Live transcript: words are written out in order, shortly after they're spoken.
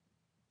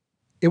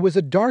It was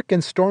a dark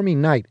and stormy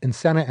night in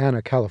Santa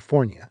Ana,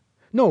 California.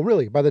 No,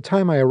 really, by the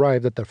time I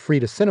arrived at the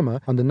Frida Cinema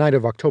on the night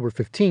of October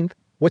 15th,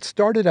 what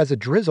started as a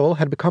drizzle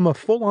had become a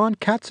full-on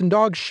cats and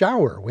dogs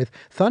shower with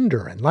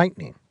thunder and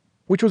lightning.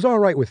 Which was all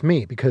right with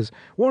me, because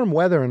warm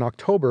weather in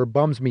October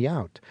bums me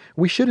out.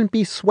 We shouldn't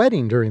be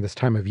sweating during this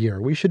time of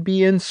year. We should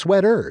be in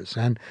sweaters.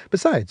 And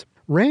besides,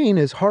 rain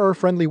is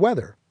horror-friendly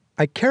weather.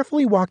 I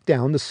carefully walked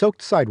down the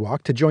soaked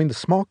sidewalk to join the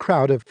small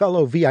crowd of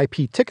fellow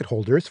VIP ticket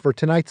holders for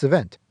tonight's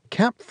event,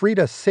 Camp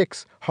Frida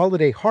 6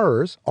 Holiday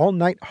Horrors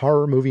All-Night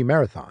Horror Movie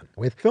Marathon,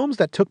 with films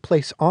that took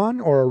place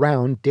on or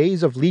around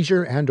days of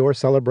leisure and or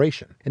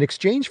celebration. In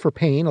exchange for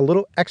paying a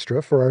little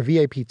extra for our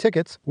VIP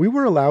tickets, we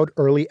were allowed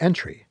early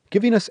entry,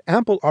 giving us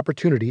ample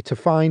opportunity to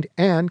find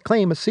and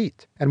claim a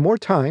seat, and more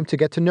time to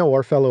get to know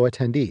our fellow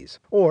attendees.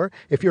 Or,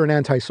 if you're an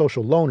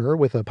antisocial loner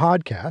with a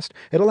podcast,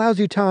 it allows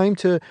you time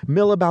to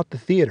mill about the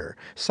theater,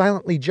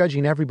 silently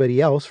judging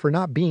everybody else for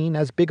not being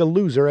as big a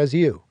loser as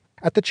you.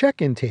 At the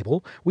check-in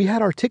table, we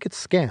had our tickets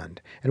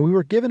scanned, and we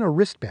were given a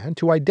wristband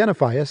to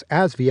identify us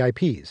as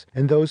VIPs,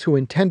 and those who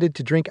intended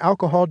to drink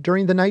alcohol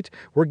during the night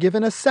were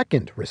given a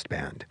second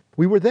wristband.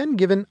 We were then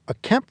given a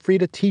Camp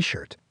Frida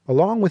t-shirt,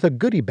 along with a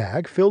goodie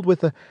bag filled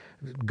with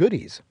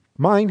goodies.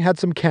 Mine had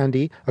some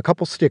candy, a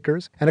couple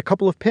stickers, and a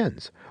couple of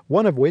pins,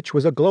 one of which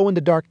was a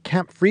glow-in-the-dark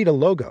Camp Frida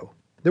logo.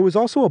 There was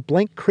also a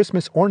blank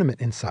Christmas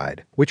ornament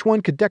inside, which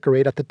one could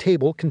decorate at the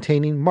table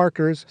containing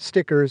markers,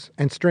 stickers,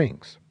 and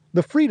strings.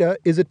 The Frida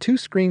is a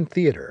 2-screen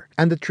theater,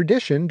 and the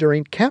tradition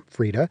during Camp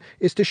Frida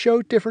is to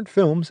show different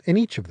films in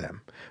each of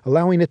them,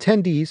 allowing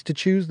attendees to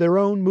choose their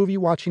own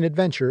movie-watching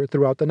adventure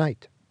throughout the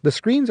night. The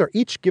screens are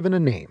each given a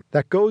name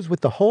that goes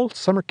with the whole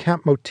summer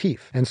camp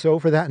motif, and so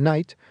for that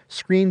night,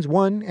 screens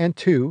 1 and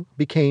 2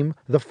 became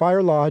the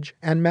Fire Lodge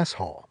and Mess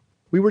Hall.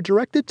 We were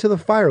directed to the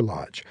Fire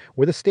Lodge,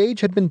 where the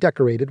stage had been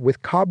decorated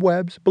with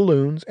cobwebs,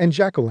 balloons, and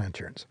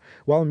jack-o'-lanterns,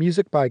 while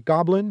music by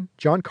Goblin,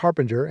 John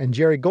Carpenter, and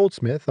Jerry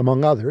Goldsmith,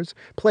 among others,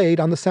 played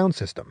on the sound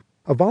system.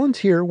 A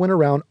volunteer went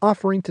around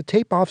offering to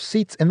tape off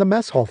seats in the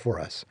mess hall for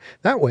us.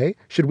 That way,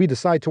 should we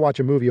decide to watch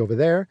a movie over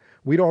there,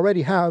 we'd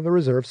already have a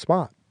reserved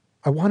spot.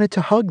 I wanted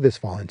to hug this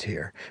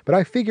volunteer, but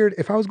I figured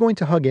if I was going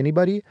to hug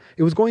anybody,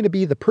 it was going to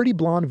be the pretty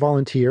blonde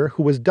volunteer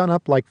who was done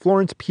up like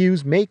Florence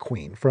Pugh's May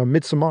Queen from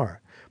Midsommar,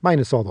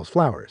 minus all those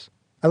flowers.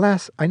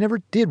 Alas, I never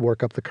did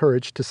work up the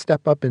courage to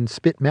step up and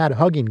spit mad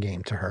hugging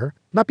game to her,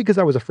 not because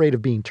I was afraid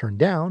of being turned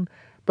down,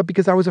 but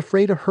because I was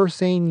afraid of her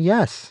saying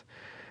yes.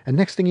 And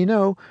next thing you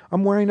know,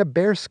 I'm wearing a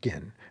bear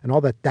skin, and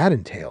all that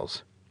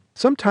entails.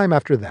 Sometime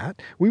after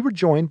that, we were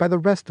joined by the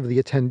rest of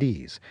the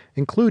attendees,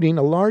 including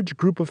a large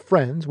group of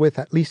friends with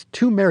at least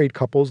 2 married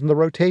couples in the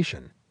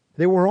rotation.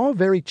 They were all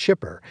very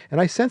chipper,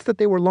 and I sensed that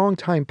they were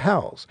longtime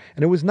pals,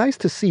 and it was nice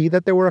to see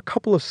that there were a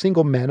couple of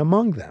single men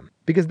among them,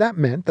 because that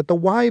meant that the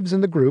wives in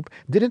the group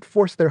didn't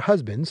force their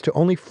husbands to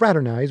only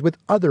fraternize with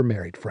other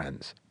married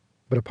friends.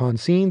 But upon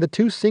seeing the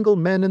 2 single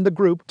men in the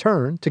group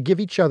turn to give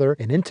each other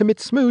an intimate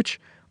smooch,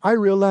 I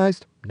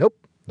realized,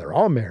 nope, they're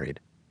all married.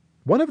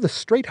 One of the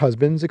straight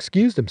husbands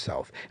excused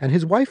himself, and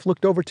his wife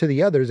looked over to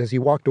the others as he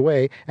walked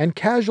away and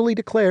casually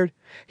declared,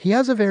 "He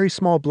has a very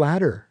small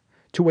bladder,"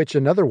 to which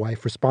another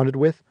wife responded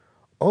with,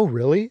 "Oh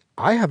really?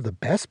 I have the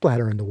best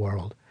bladder in the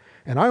world."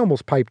 And I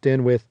almost piped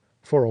in with,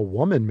 "For a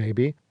woman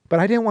maybe," but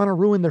I didn't want to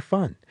ruin their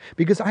fun,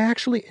 because I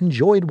actually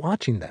enjoyed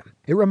watching them.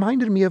 It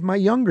reminded me of my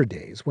younger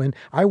days when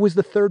I was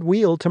the third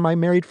wheel to my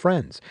married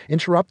friends,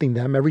 interrupting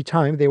them every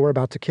time they were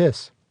about to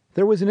kiss.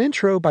 There was an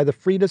intro by the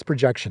Frida's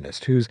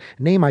projectionist, whose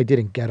name I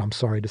didn't get, I'm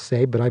sorry to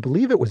say, but I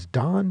believe it was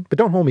Don, but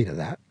don't hold me to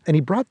that. And he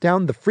brought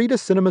down the Frida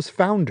Cinema's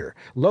founder,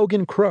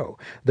 Logan Crow,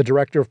 the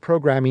director of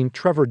programming,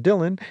 Trevor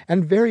Dillon,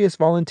 and various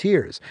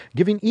volunteers,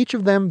 giving each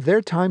of them their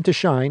time to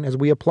shine as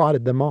we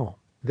applauded them all.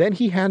 Then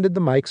he handed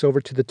the mics over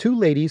to the 2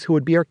 ladies who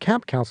would be our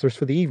camp counselors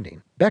for the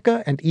evening,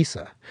 Becca and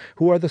Issa,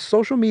 who are the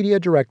social media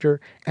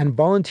director and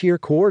volunteer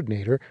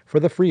coordinator for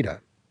the Frida.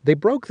 They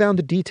broke down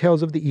the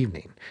details of the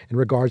evening in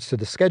regards to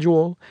the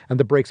schedule and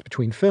the breaks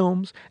between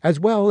films, as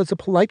well as a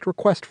polite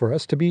request for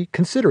us to be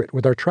considerate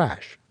with our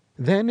trash.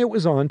 Then it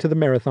was on to the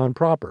marathon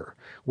proper,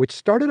 which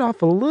started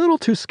off a little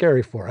too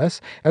scary for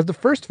us as the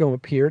first film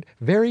appeared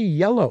very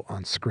yellow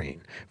on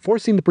screen,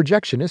 forcing the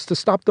projectionist to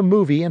stop the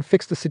movie and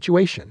fix the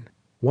situation.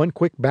 One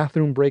quick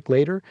bathroom break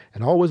later,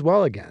 and all was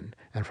well again,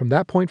 and from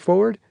that point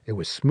forward, it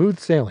was smooth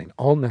sailing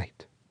all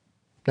night.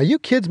 Now you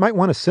kids might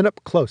want to sit up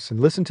close and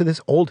listen to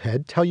this old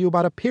head tell you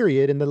about a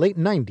period in the late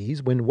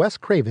 90s when Wes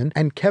Craven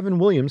and Kevin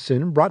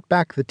Williamson brought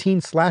back the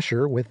teen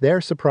slasher with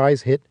their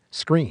surprise hit,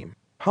 Scream.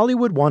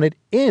 Hollywood wanted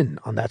in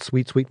on that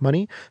sweet, sweet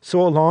money,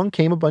 so along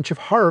came a bunch of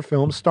horror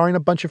films starring a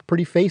bunch of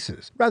pretty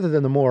faces, rather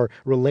than the more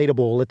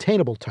relatable,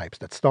 attainable types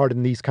that starred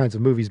in these kinds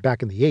of movies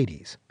back in the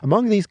 80s.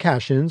 Among these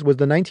cash-ins was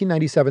the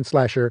 1997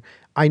 slasher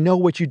I Know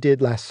What You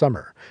Did Last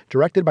Summer,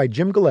 directed by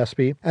Jim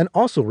Gillespie and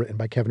also written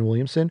by Kevin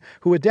Williamson,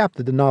 who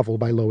adapted the novel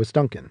by Lois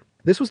Duncan.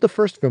 This was the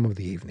first film of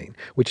the evening,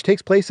 which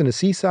takes place in a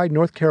seaside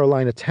North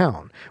Carolina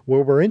town,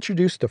 where we're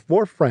introduced to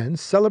 4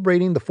 friends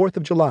celebrating the 4th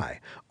of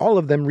July, all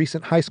of them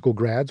recent high school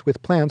grads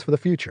with plans for the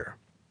future.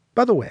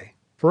 By the way,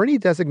 For any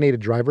designated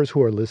drivers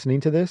who are listening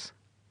to this,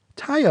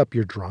 tie up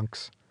your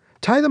drunks.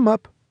 Tie them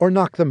up or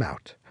knock them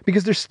out.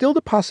 Because there's still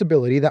the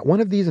possibility that one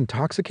of these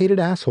intoxicated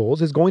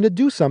assholes is going to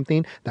do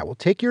something that will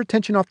take your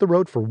attention off the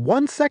road for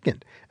 1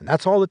 second, and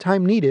that's all the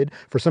time needed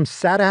for some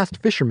sad-assed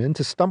fisherman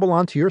to stumble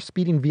onto your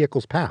speeding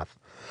vehicle's path.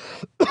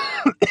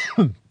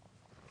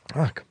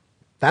 Fuck.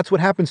 That's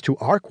what happens to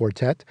our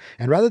quartet,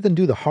 and rather than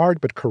do the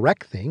hard but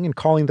correct thing in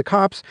calling the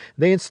cops,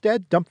 they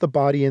instead dump the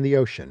body in the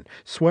ocean,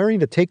 swearing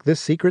to take this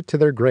secret to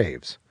their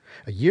graves.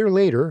 A year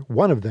later,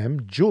 one of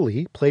them,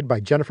 Julie, played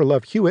by Jennifer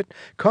Love Hewitt,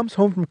 comes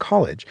home from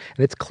college,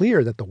 and it's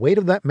clear that the weight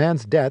of that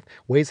man's death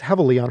weighs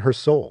heavily on her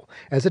soul,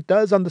 as it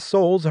does on the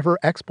souls of her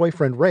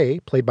ex-boyfriend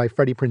Ray, played by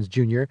Freddie Prinze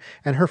Jr.,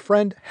 and her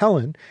friend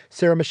Helen,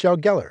 Sarah Michelle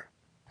Gellar.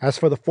 As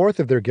for the fourth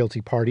of their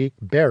guilty party,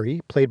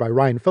 Barry, played by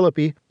Ryan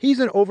Phillippe, he's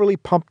an overly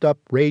pumped-up,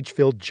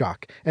 rage-filled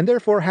jock, and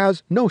therefore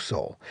has no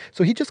soul.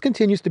 So he just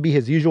continues to be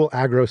his usual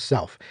aggro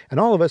self, and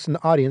all of us in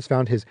the audience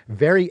found his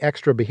very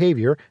extra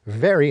behavior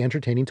very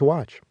entertaining to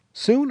watch.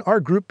 Soon, our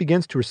group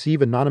begins to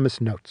receive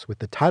anonymous notes with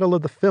the title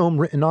of the film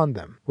written on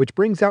them, which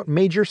brings out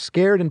major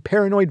scared and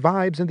paranoid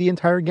vibes in the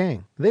entire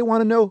gang. They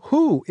want to know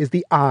who is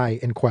the I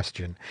in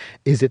question.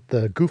 Is it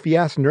the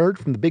goofy-ass nerd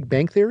from The Big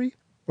Bang Theory?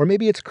 Or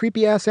maybe it's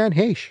creepy-ass Anne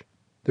Heche.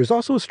 There's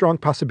also a strong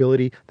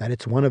possibility that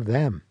it's one of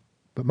them.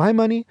 But my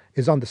money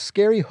is on the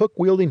scary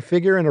hook-wielding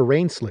figure in a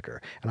rain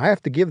slicker, and I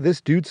have to give this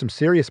dude some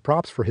serious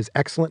props for his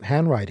excellent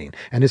handwriting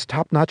and his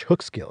top-notch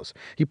hook skills.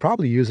 He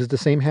probably uses the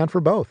same hand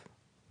for both.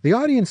 The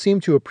audience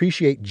seemed to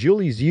appreciate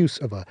Julie's use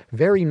of a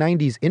very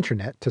 90s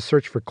internet to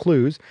search for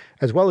clues,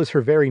 as well as her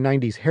very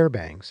 90s hair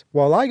bangs,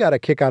 while I got a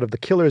kick out of the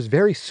killer's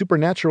very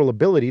supernatural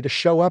ability to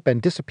show up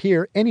and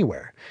disappear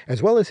anywhere,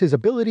 as well as his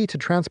ability to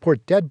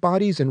transport dead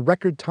bodies in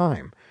record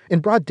time, in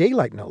broad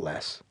daylight no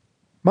less.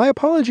 My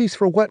apologies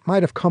for what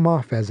might have come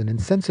off as an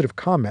insensitive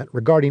comment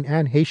regarding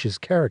Anne Heche's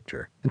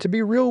character, and to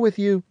be real with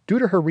you, due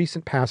to her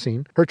recent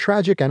passing, her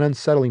tragic and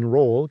unsettling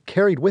role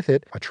carried with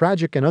it a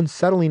tragic and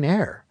unsettling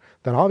air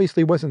that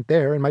obviously wasn't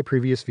there in my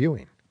previous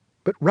viewing.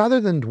 But rather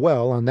than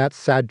dwell on that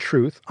sad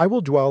truth, I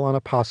will dwell on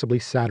a possibly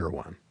sadder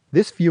one.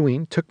 This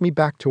viewing took me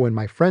back to when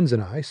my friends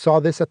and I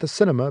saw this at the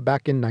cinema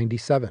back in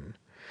 '97.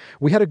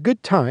 We had a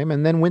good time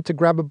and then went to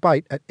grab a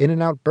bite at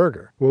In-N-Out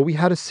Burger, where we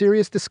had a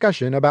serious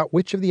discussion about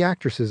which of the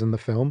actresses in the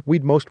film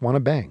we'd most want to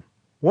bang.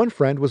 One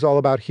friend was all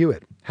about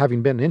Hewitt,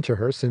 having been into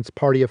her since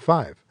Party of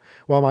Five,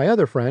 while my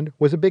other friend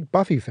was a big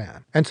Buffy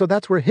fan, and so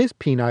that's where his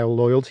penile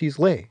loyalties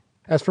lay.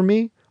 As for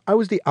me, I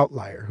was the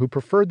outlier who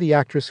preferred the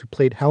actress who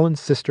played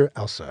Helen's sister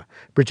Elsa,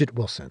 Bridget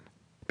Wilson,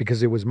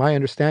 because it was my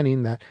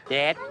understanding that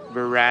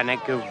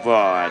Veronica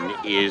Vaughn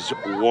is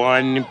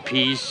one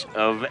piece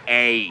of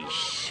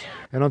ace.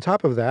 And on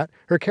top of that,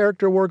 her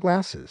character wore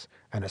glasses,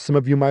 and as some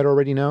of you might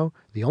already know,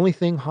 the only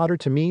thing hotter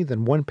to me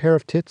than one pair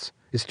of tits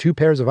is two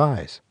pairs of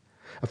eyes.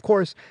 Of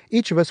course,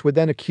 each of us would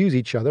then accuse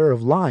each other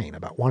of lying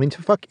about wanting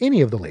to fuck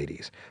any of the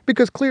ladies,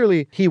 because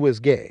clearly he was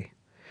gay.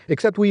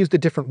 Except we used a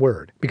different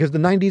word, because the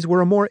 90s were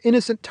a more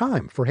innocent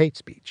time for hate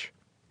speech.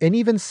 An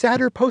even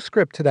sadder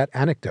postscript to that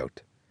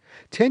anecdote.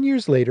 10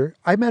 years later,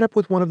 I met up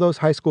with one of those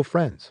high school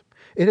friends.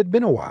 It had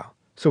been a while,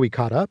 so we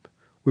caught up,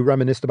 we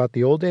reminisced about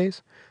the old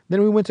days,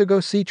 then we went to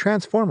go see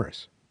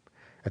Transformers.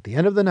 At the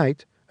end of the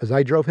night, as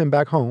I drove him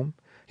back home,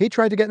 he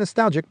tried to get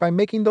nostalgic by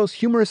making those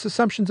humorous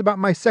assumptions about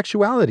my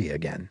sexuality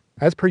again.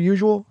 As per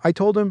usual, I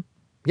told him,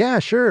 "Yeah,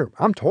 sure,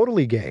 I'm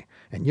totally gay,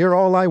 and you're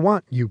all I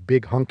want, you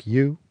big hunk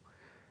you."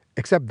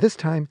 Except this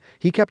time,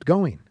 he kept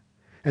going.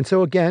 And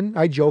so again,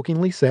 I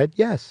jokingly said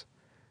yes.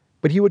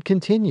 But he would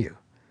continue.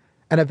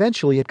 And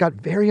eventually it got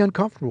very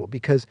uncomfortable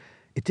because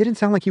it didn't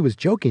sound like he was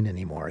joking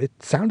anymore.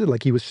 It sounded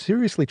like he was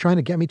seriously trying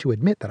to get me to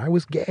admit that I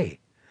was gay.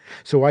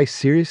 So I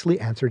seriously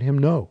answered him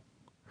no.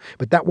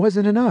 But that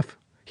wasn't enough.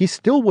 He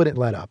still wouldn't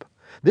let up.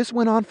 This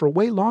went on for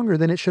way longer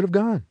than it should have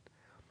gone.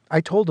 I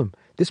told him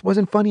this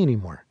wasn't funny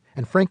anymore.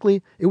 And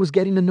frankly, it was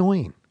getting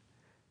annoying.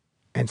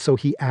 And so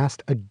he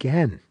asked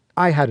again.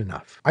 I had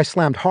enough. I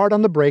slammed hard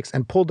on the brakes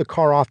and pulled the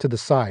car off to the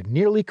side,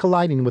 nearly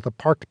colliding with a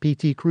parked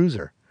PT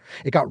Cruiser.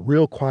 It got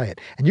real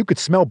quiet, and you could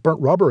smell burnt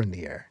rubber in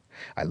the air.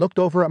 I looked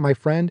over at my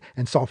friend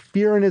and saw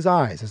fear in his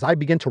eyes as I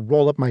began to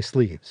roll up my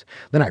sleeves.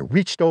 Then I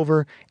reached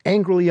over,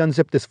 angrily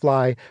unzipped his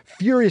fly,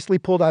 furiously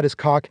pulled out his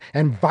cock,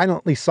 and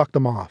violently sucked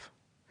him off.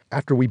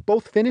 After we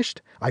both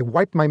finished, I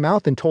wiped my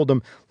mouth and told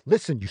him,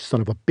 "Listen, you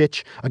son of a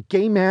bitch, a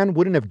gay man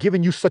wouldn't have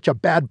given you such a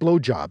bad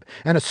blowjob,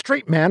 and a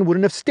straight man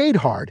wouldn't have stayed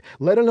hard,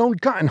 let alone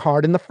gotten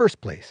hard in the first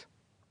place."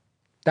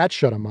 That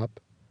shut him up.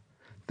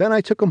 Then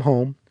I took him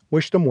home,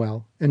 wished him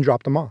well, and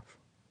dropped him off.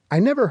 I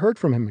never heard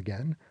from him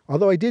again,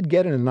 although I did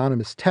get an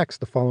anonymous text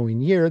the following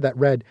year that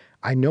read,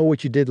 "I know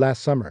what you did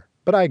last summer,"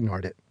 but I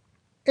ignored it.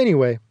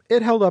 Anyway,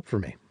 it held up for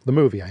me. The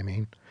movie, I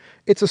mean.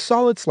 It's a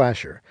solid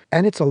slasher,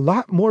 and it's a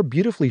lot more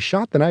beautifully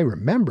shot than I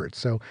remembered,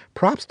 so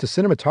props to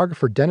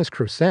cinematographer Dennis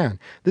Crozan.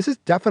 This is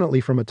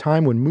definitely from a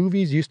time when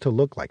movies used to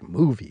look like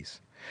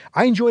movies.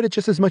 I enjoyed it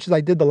just as much as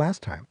I did the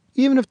last time,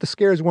 even if the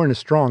scares weren't as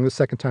strong the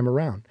second time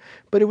around.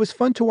 But it was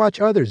fun to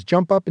watch others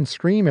jump up and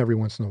scream every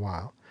once in a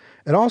while.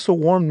 It also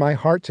warmed my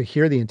heart to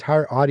hear the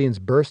entire audience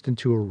burst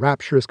into a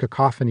rapturous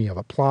cacophony of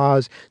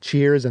applause,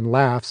 cheers, and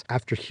laughs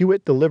after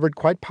Hewitt delivered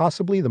quite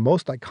possibly the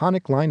most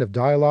iconic line of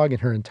dialogue in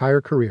her entire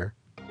career.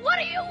 What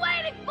are you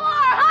waiting for,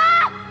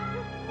 huh?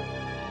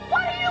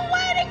 What are you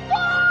waiting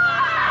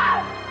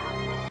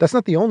for? That's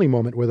not the only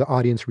moment where the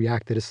audience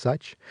reacted as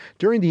such.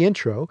 During the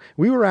intro,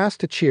 we were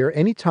asked to cheer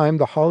any time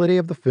the holiday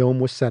of the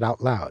film was said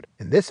out loud.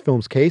 In this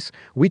film's case,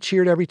 we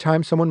cheered every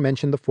time someone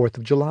mentioned the 4th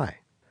of July.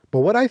 But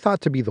what I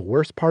thought to be the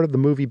worst part of the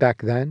movie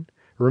back then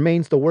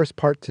remains the worst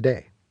part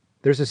today.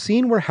 There's a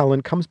scene where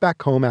Helen comes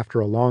back home after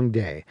a long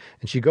day,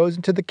 and she goes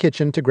into the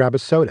kitchen to grab a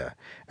soda.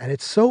 And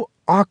it's so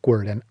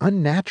awkward and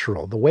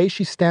unnatural the way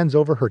she stands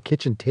over her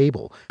kitchen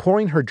table,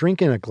 pouring her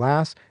drink in a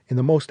glass in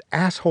the most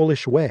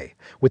asshole-ish way,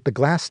 with the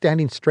glass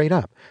standing straight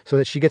up so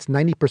that she gets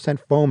 90%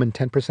 foam and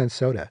 10%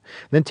 soda,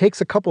 then takes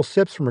a couple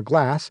sips from her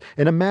glass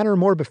in a manner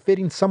more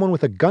befitting someone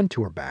with a gun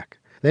to her back.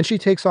 Then she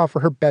takes off for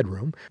her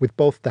bedroom with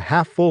both the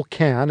half-full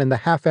can and the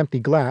half-empty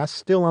glass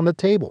still on the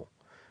table.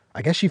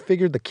 I guess she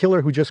figured the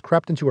killer who just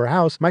crept into her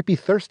house might be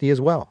thirsty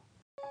as well.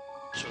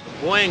 So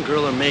the boy and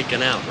girl are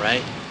making out,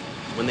 right?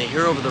 When they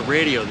hear over the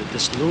radio that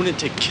this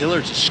lunatic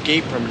killer's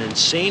escaped from an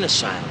insane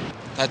asylum.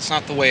 That's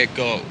not the way it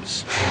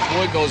goes. The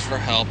boy goes for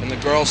help, and the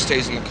girl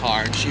stays in the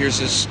car, and she hears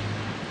this,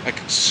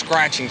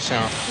 scratching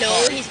sound.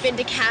 No, he's been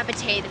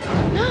decapitated.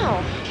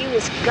 No, he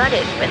was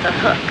gutted with a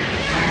hook.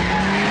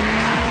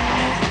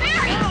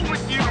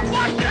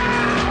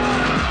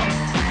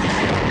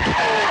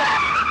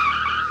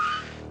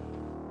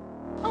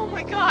 Oh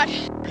my God.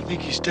 You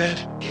think he's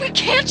dead? We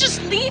can't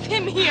just leave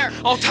him here.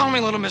 Oh, tell me,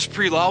 little Miss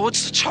Prelaw,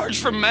 what's the charge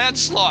for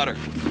manslaughter?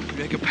 We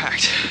make a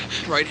pact.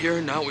 Right here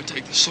and now we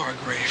take this to our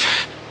grave.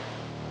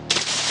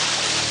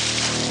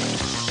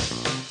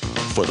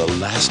 For the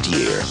last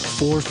year,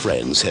 4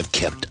 friends have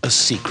kept a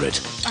secret.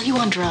 Are you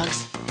on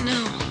drugs?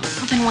 No.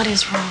 Well, then what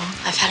is wrong?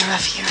 I've had a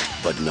rough year.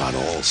 But not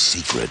all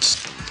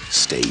secrets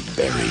stay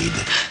buried.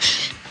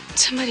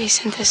 Somebody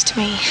sent this to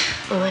me.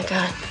 Oh my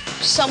God.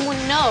 Someone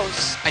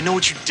knows. I know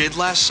what you did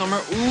last summer.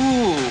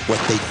 Ooh. What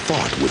they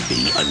thought would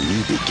be a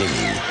new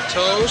beginning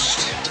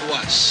Toast to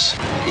us.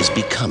 is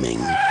becoming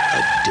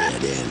a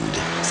dead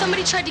end.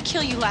 Somebody tried to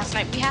kill you last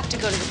night. We have to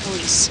go to the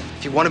police.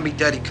 If he wanted me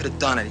dead, he could have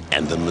done it.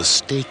 And the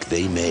mistake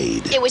they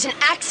made It was an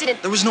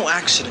accident. There was no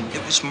accident.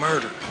 It was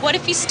murder. What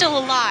if he's still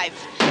alive?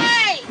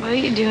 Hey! What are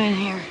you doing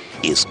here?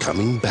 is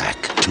coming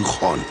back to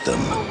haunt them.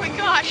 Oh my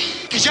God.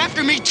 He's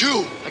after me,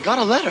 too. I got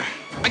a letter.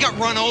 I got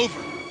run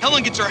over.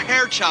 Helen gets her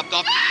hair chopped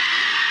off.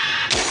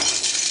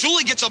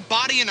 Julie gets a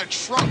body in a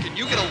trunk, and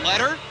you get a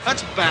letter?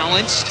 That's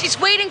balanced. He's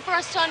waiting for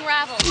us to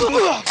unravel.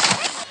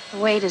 The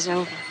wait is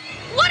over.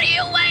 What are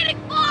you waiting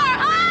for,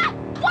 huh?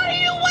 What are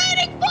you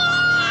waiting for?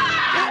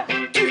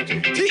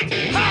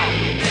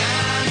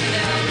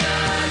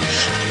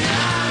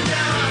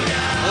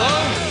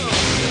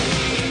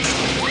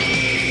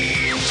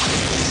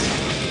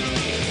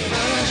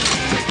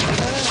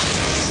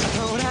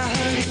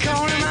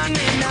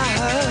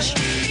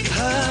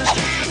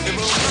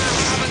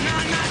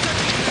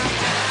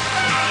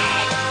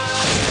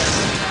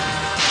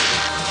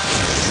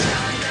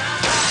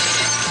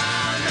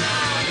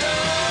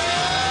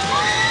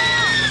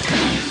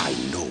 I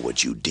know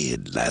what you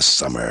did last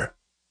summer.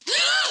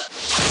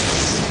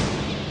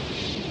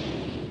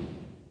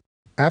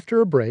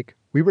 After a break,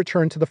 we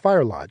returned to the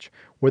Fire Lodge,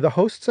 where the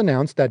hosts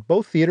announced that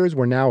both theaters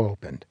were now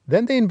opened.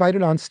 Then they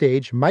invited on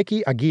stage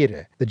Mikey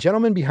Aguirre, the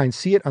gentleman behind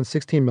See It on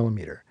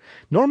 16mm.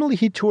 Normally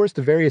he tours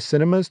to various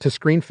cinemas to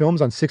screen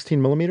films on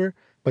 16mm,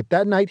 but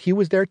that night he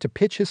was there to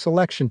pitch his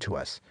selection to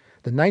us,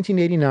 the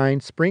 1989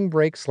 spring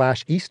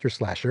break/Easter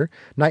slasher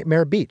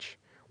Nightmare Beach,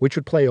 which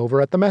would play over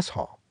at the mess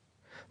hall.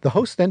 The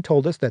host then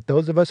told us that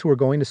those of us who were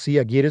going to see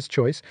Aguirre's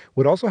choice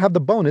would also have the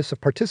bonus of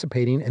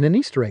participating in an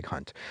Easter egg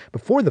hunt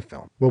before the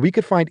film, where we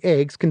could find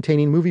eggs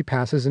containing movie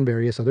passes and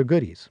various other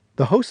goodies.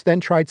 The host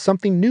then tried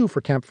something new for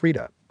Camp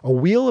Frida. A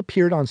wheel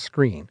appeared on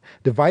screen,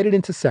 divided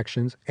into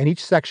sections, and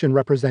each section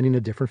representing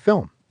a different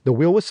film. The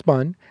wheel was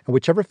spun, and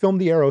whichever film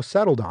the arrow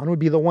settled on would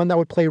be the one that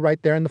would play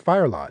right there in the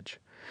Fire Lodge.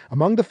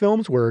 Among the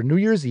films were New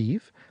Year's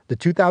Eve, the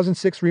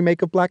 2006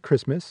 remake of Black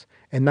Christmas,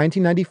 and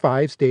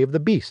 1995's Day of the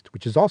Beast,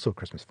 which is also a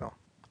Christmas film.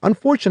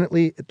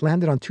 Unfortunately, it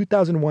landed on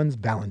 2001's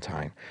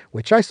Valentine,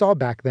 which I saw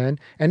back then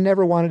and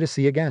never wanted to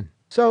see again.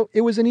 So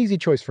it was an easy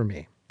choice for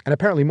me, and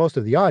apparently most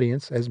of the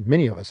audience, as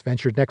many of us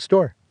ventured next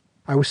door.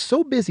 I was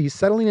so busy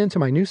settling into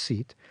my new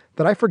seat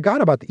that I forgot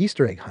about the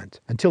Easter egg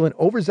hunt until an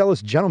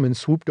overzealous gentleman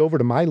swooped over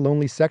to my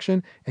lonely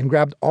section and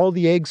grabbed all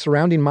the eggs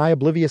surrounding my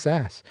oblivious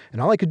ass,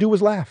 and all I could do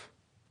was laugh.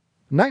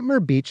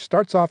 Nightmare Beach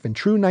starts off in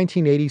true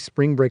 1980s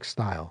spring break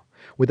style,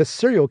 with a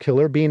serial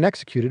killer being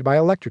executed by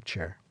electric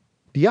chair.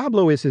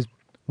 Diablo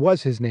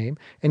was his name,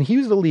 and he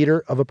was the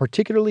leader of a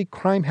particularly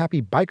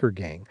crime-happy biker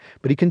gang,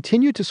 but he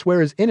continued to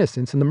swear his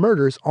innocence in the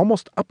murders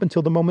almost up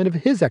until the moment of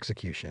his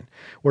execution,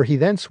 where he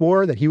then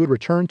swore that he would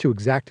return to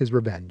exact his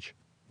revenge.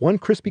 One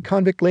crispy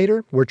convict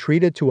later, we're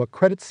treated to a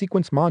credit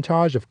sequence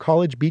montage of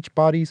college beach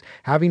bodies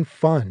having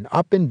fun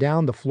up and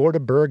down the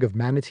Florida burg of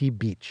Manatee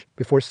Beach,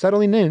 before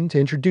settling in to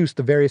introduce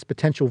the various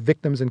potential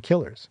victims and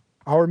killers.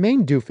 Our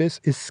main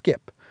doofus is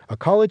Skip, a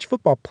college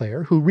football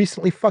player who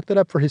recently fucked it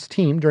up for his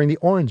team during the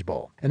Orange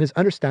Bowl, and is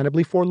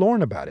understandably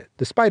forlorn about it,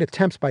 despite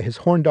attempts by his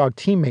horn dog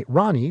teammate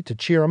Ronnie to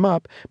cheer him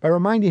up by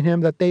reminding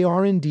him that they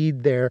are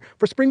indeed there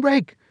for spring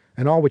break,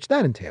 and all which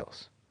that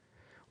entails.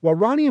 While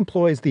Ronnie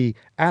employs the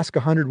ask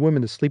 100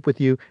 women to sleep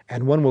with you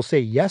and one will say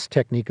yes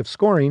technique of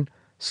scoring,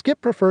 Skip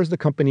prefers the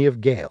company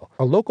of Gail,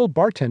 a local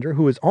bartender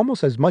who is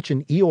almost as much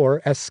an Eeyore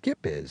as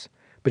Skip is,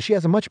 but she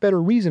has a much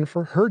better reason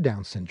for her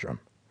Down syndrome.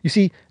 You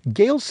see,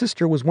 Gail's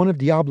sister was one of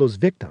Diablo's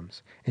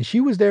victims, and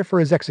she was there for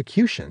his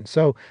execution,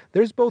 so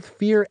there's both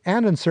fear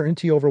and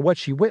uncertainty over what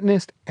she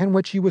witnessed and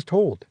what she was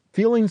told.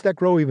 Feelings that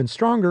grow even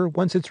stronger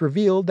once it's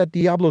revealed that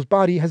Diablo's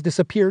body has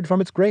disappeared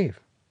from its grave.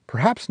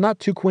 Perhaps not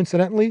too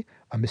coincidentally,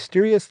 a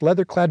mysterious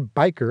leather-clad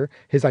biker,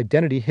 his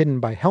identity hidden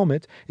by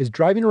helmet, is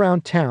driving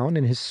around town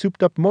in his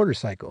souped-up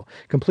motorcycle,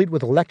 complete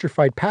with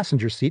electrified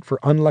passenger seat for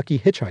unlucky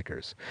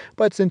hitchhikers.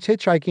 But since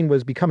hitchhiking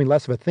was becoming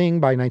less of a thing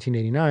by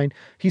 1989,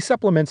 he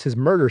supplements his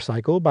murder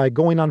cycle by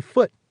going on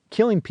foot,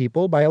 killing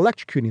people by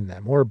electrocuting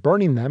them or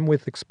burning them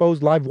with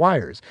exposed live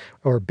wires,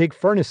 or big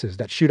furnaces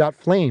that shoot out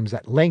flames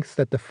at lengths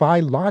that defy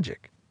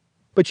logic.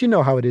 But you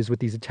know how it is with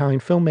these Italian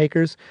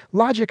filmmakers.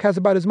 Logic has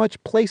about as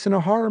much place in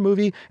a horror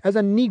movie as a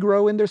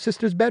Negro in their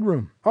sister's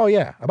bedroom. Oh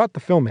yeah, about the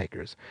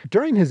filmmakers.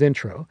 During his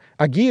intro,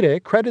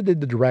 Aguirre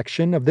credited the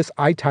direction of this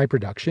I-Type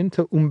production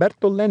to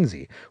Umberto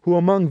Lenzi, who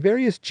among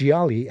various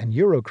gialli and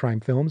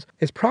Eurocrime films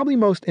is probably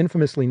most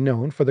infamously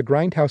known for the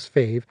grindhouse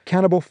fave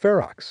Cannibal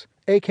Ferox,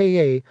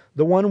 aka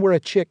the one where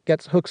a chick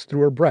gets hooks through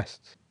her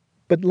breasts.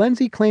 But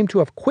Lenzi claimed to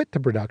have quit the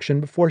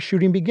production before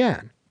shooting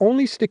began,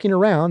 only sticking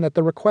around at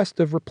the request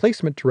of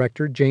replacement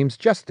director James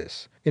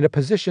Justice, in a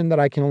position that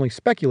I can only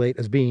speculate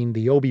as being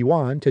the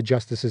Obi-Wan to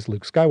Justice's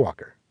Luke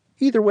Skywalker.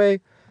 Either way,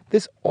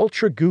 this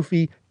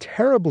ultra-goofy,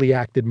 terribly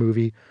acted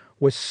movie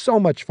was so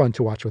much fun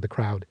to watch with a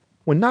crowd.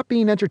 When not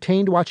being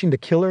entertained watching the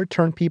killer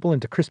turn people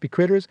into crispy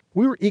critters,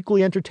 we were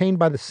equally entertained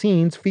by the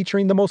scenes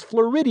featuring the most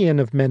Floridian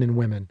of men and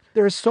women.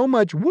 There is so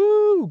much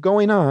woo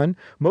going on,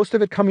 most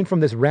of it coming from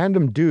this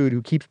random dude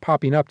who keeps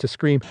popping up to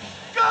scream,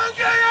 "Go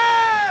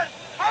Gators!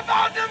 How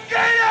about them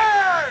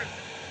Gators?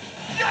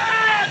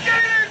 Yeah,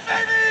 Gators,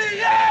 baby,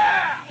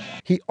 yeah!"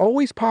 He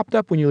always popped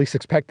up when you least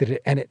expected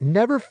it, and it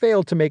never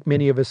failed to make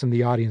many of us in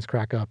the audience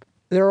crack up.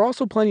 There are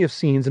also plenty of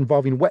scenes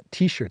involving wet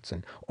t-shirts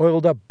and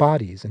oiled up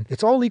bodies, and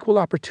it's all equal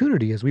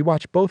opportunity as we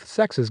watch both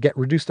sexes get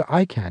reduced to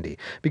eye candy,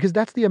 because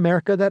that's the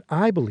America that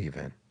I believe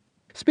in.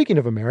 Speaking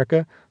of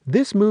America,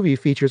 this movie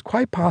features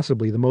quite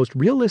possibly the most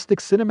realistic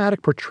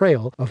cinematic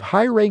portrayal of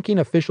high-ranking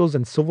officials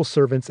and civil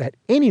servants at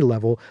any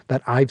level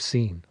that I've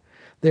seen.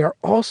 They are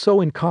all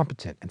so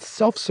incompetent and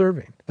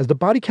self-serving. As the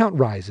body count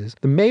rises,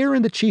 the mayor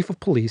and the chief of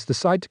police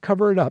decide to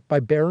cover it up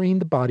by burying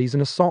the bodies in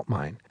a salt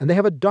mine, and they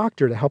have a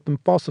doctor to help them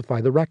falsify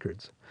the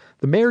records.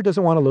 The mayor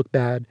doesn't want to look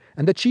bad,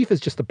 and the chief is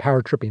just a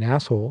power-tripping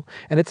asshole,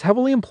 and it's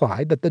heavily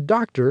implied that the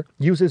doctor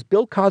uses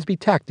Bill Cosby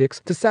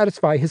tactics to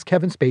satisfy his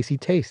Kevin Spacey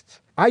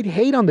tastes. I'd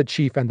hate on the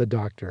chief and the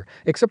doctor,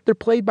 except they're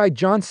played by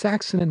John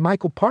Saxon and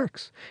Michael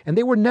Parks, and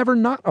they were never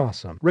not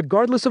awesome,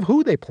 regardless of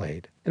who they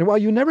played. And while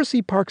you never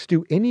see Parks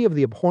do any of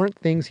the abhorrent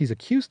things he's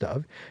accused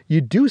of, you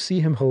do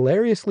see him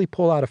hilariously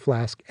pull out a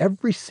flask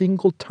every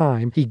single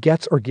time he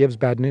gets or gives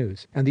bad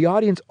news, and the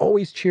audience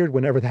always cheered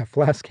whenever that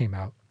flask came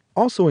out.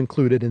 Also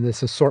included in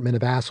this assortment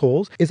of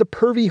assholes is a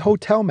pervy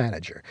hotel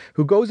manager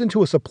who goes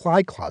into a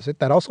supply closet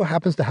that also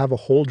happens to have a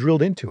hole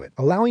drilled into it,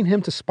 allowing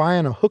him to spy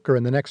on a hooker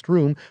in the next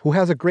room who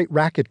has a great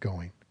racket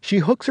going. She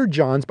hooks her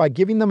johns by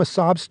giving them a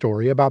sob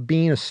story about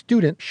being a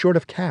student short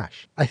of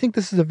cash. I think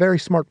this is a very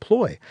smart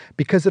ploy,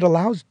 because it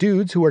allows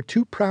dudes who are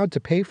too proud to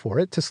pay for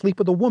it to sleep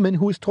with a woman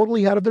who is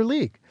totally out of their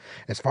league.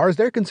 As far as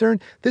they're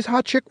concerned, this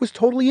hot chick was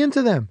totally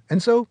into them,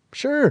 and so,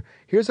 sure,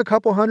 here's a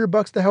couple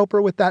 $100 to help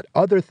her with that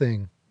other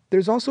thing.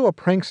 There's also a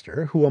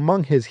prankster who,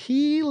 among his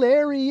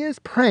hilarious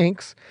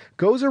pranks,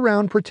 goes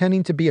around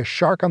pretending to be a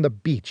shark on the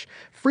beach,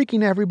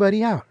 freaking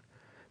everybody out.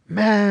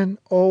 Man,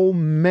 oh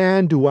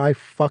man, do I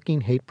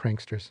fucking hate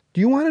pranksters. Do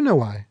you want to know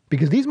why?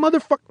 Because these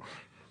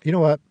You know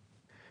what?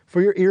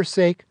 For your ear's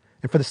sake,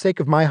 and for the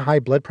sake of my high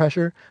blood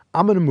pressure,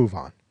 I'm going to move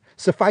on.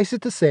 Suffice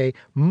it to say,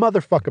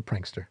 motherfuck a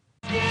prankster.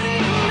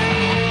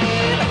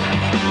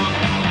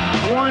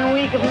 1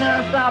 week of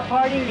non-stop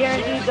partying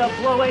guaranteed to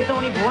blow away so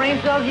many brain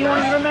cells you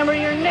won't even remember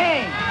your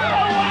name. Oh,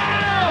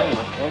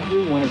 wow!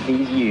 Every one of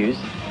these years,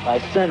 by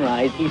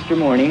sunrise Easter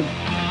morning,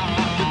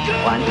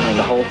 well, I'm telling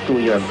the whole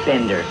school you're a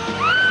bender.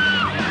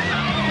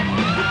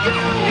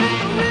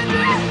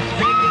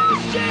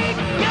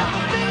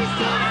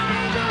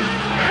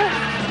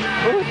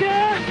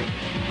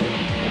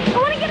 I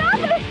want to get off of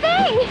this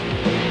thing!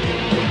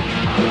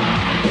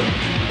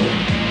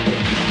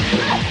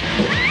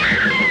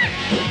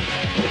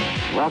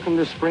 Welcome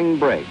to spring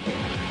break,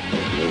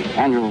 the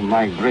annual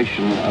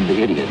migration of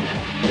the idiot.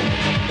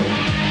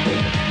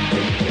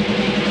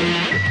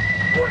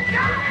 We're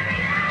coming!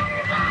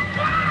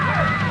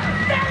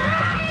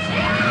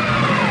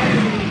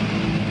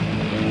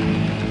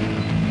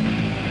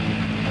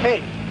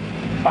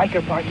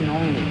 biker parking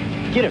only.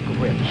 Get a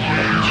grip.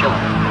 Chill.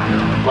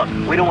 Look,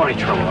 we don't want any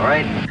trouble, all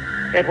right?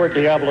 Edward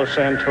Diablo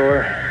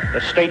Santor,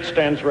 the state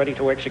stands ready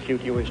to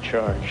execute you as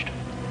charged.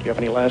 Do you have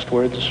any last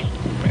words?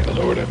 May the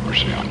Lord have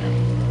mercy on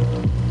you.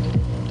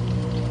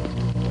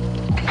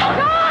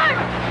 Guard!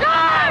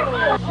 Guard!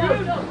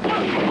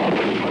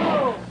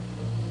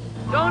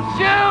 Don't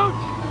shoot!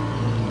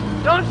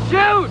 Don't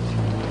shoot!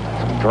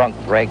 Some drunk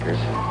breakers.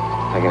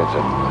 Thinking it's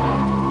a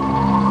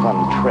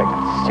fun trick.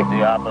 Sick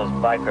Diablo's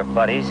biker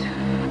buddies.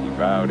 He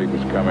vowed he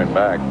was coming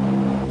back.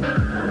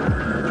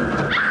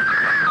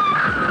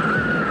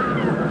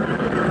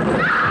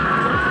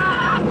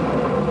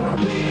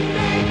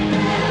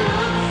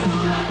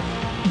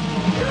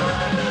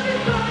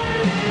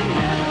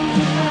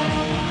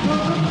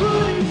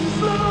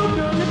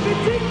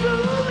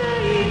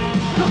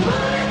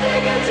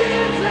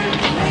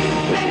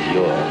 This is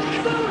yours.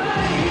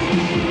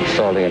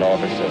 Assaulting an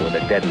officer with a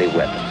deadly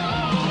weapon.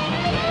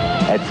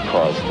 That's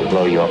cause to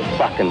blow your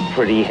fucking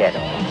pretty head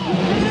off.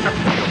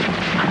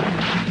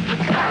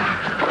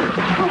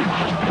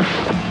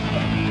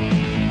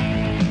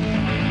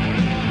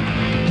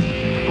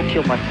 Who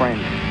killed my friend?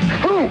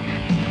 Who?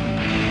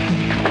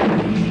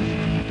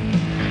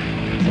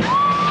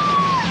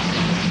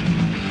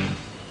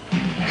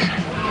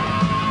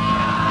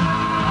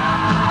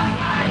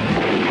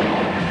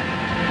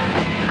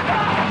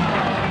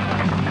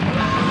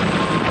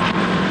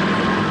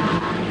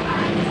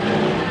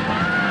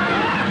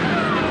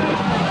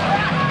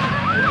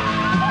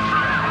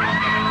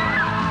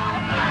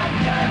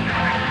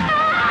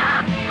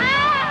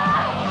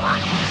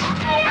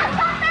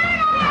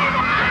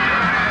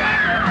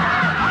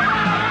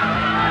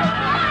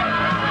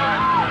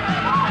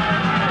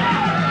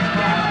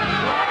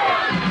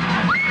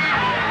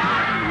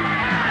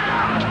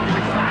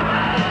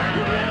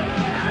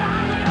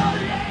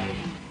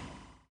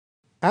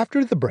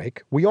 After the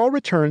break, we all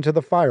returned to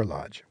the fire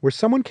lodge, where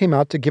someone came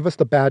out to give us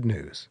the bad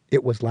news.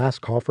 It was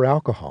last call for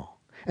alcohol.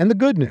 And the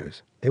good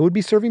news, they would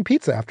be serving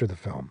pizza after the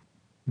film.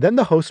 Then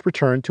the host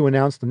returned to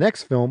announce the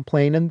next film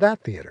playing in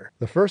that theater,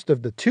 the first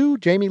of the 2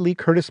 Jamie Lee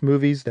Curtis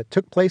movies that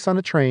took place on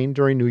a train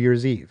during New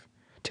Year's Eve,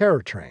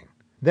 Terror Train.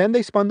 Then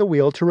they spun the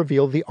wheel to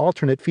reveal the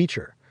alternate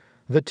feature,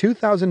 the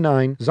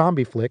 2009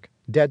 zombie flick,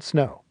 Dead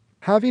Snow.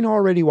 Having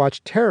already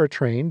watched Terror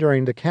Train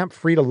during the Camp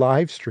Frida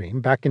live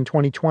stream back in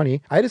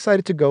 2020, I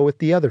decided to go with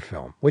the other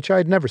film, which I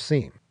had never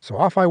seen. So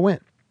off I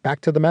went, back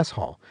to the mess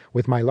hall,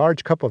 with my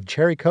large cup of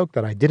cherry Coke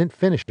that I didn't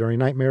finish during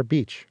Nightmare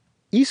Beach.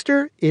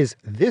 Easter is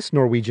this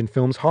Norwegian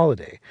film's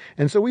holiday,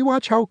 and so we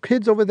watch how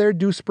kids over there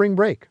do spring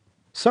break,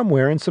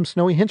 somewhere in some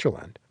snowy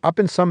hinterland, up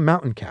in some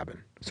mountain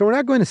cabin. So we're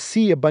not going to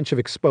see a bunch of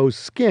exposed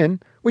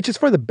skin, which is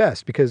for the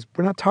best because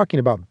we're not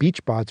talking about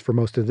beach bods for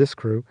most of this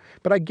crew,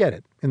 but I get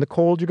it. In the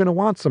cold, you're going to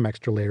want some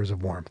extra layers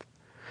of warmth.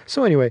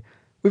 So anyway,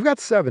 we've got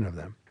 7 of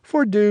them,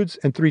 4 dudes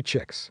and 3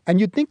 chicks. And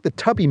you'd think the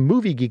tubby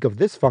movie geek of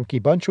this funky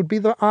bunch would be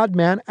the odd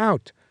man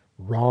out.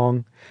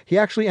 Wrong. He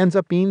actually ends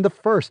up being the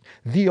first,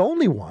 the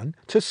only one,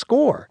 to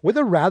score with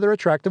a rather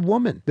attractive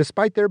woman,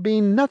 despite there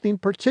being nothing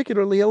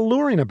particularly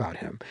alluring about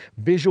him,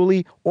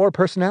 visually or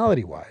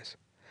personality-wise.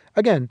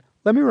 Again,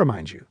 let me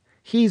remind you,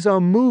 he's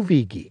a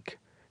movie geek.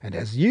 And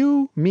as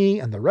you, me,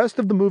 and the rest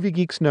of the movie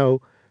geeks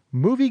know,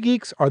 movie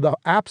geeks are the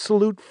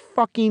absolute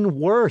fucking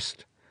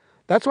worst.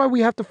 That's why we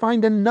have to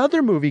find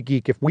another movie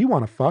geek if we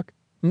want to fuck.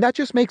 And that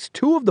just makes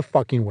 2 of the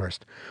fucking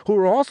worst, who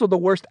are also the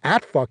worst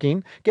at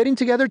fucking, getting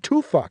together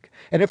to fuck.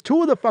 And if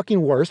 2 of the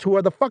fucking worst, who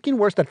are the fucking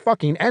worst at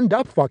fucking, end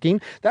up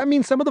fucking, that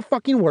means some of the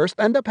fucking worst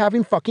end up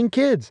having fucking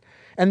kids.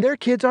 And their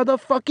kids are the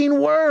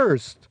fucking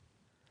worst.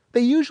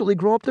 They usually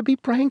grow up to be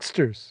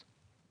pranksters.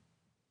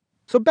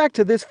 So back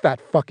to this fat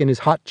fuck and his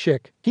hot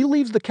chick. He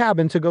leaves the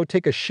cabin to go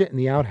take a shit in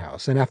the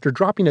outhouse, and after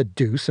dropping a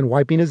deuce and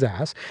wiping his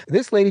ass,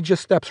 this lady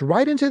just steps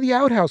right into the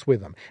outhouse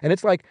with him. And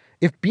it's like,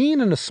 if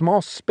being in a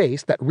small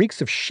space that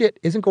reeks of shit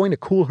isn't going to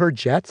cool her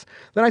jets,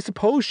 then I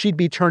suppose she'd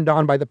be turned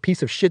on by the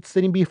piece of shit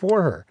sitting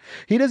before her.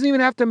 He doesn't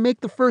even have to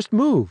make the first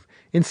move.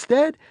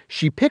 Instead,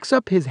 she picks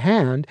up his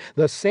hand,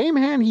 the same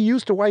hand he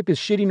used to wipe his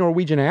shitty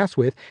Norwegian ass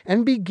with,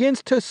 and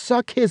begins to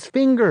suck his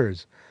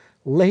fingers.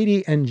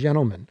 Lady and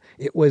gentlemen,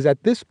 it was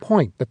at this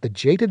point that the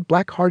jaded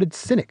black-hearted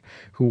cynic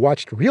who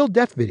watched real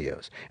death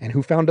videos and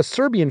who found a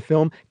Serbian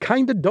film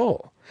kinda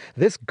dull,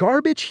 this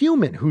garbage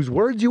human whose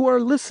words you are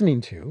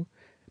listening to,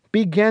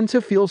 began to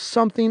feel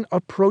something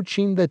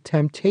approaching the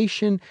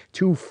temptation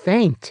to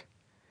faint.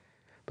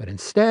 But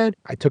instead,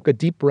 I took a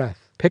deep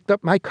breath, picked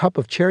up my cup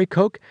of cherry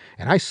Coke,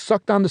 and I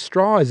sucked on the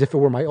straw as if it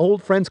were my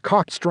old friend's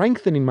cock,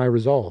 strengthening my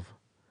resolve.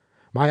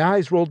 My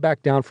eyes rolled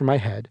back down from my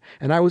head,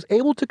 and I was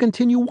able to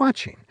continue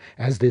watching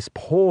as this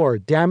poor,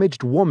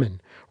 damaged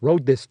woman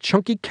rode this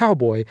chunky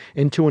cowboy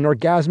into an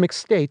orgasmic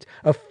state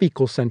of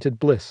fecal-scented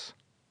bliss.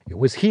 It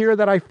was here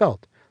that I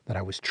felt that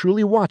I was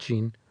truly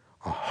watching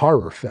a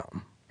horror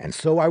film. And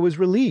so I was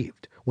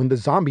relieved when the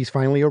zombies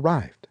finally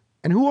arrived.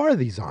 And who are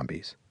these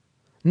zombies?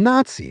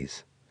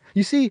 Nazis.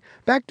 You see,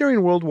 back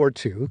during World War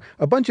II,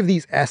 a bunch of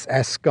these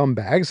SS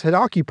scumbags had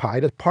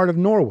occupied a part of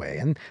Norway,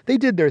 and they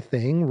did their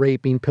thing,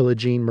 raping,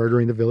 pillaging,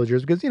 murdering the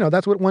villagers, because,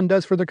 that's what one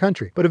does for their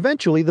country. But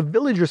eventually, the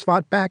villagers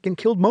fought back and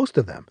killed most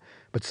of them,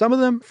 but some of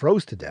them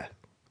froze to death.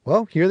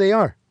 Well, here they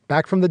are,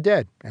 back from the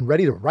dead, and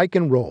ready to rike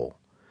and roll.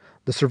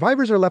 The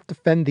survivors are left to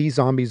fend these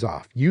zombies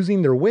off,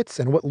 using their wits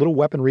and what little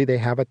weaponry they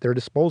have at their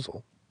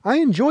disposal. I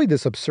enjoyed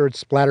this absurd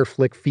splatter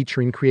flick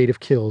featuring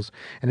creative kills,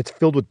 and it's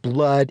filled with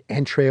blood,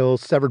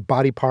 entrails, severed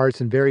body parts,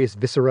 and various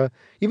viscera,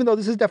 even though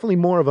this is definitely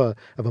more of a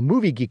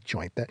movie geek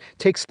joint that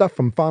takes stuff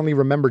from fondly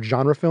remembered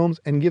genre films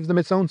and gives them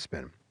its own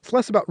spin. It's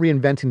less about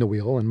reinventing the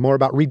wheel and more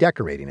about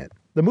redecorating it.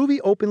 The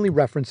movie openly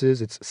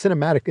references its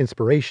cinematic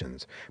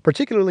inspirations,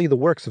 particularly the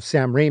works of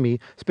Sam Raimi,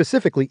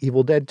 specifically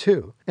Evil Dead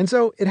 2. And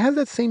so it has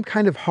that same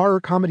kind of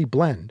horror comedy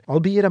blend,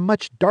 albeit a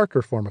much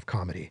darker form of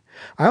comedy.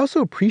 I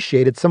also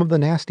appreciated some of the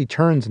nasty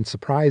turns and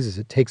surprises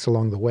it takes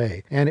along the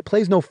way, and it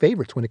plays no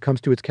favorites when it comes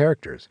to its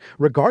characters,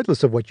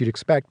 regardless of what you'd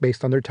expect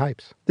based on their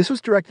types. This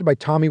was directed by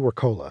Tommy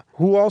Wirkola,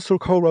 who also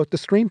co-wrote the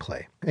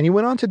screenplay, and he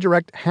went on to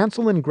direct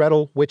Hansel and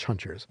Gretel Witch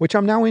Hunters, which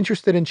I'm now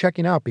interested in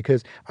checking out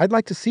because I'd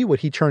like to see what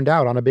he turned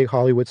out on a big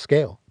Hollywood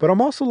scale. But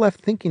I'm also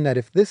left thinking that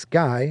if this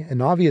guy,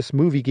 an obvious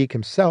movie geek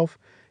himself,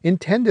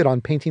 intended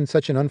on painting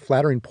such an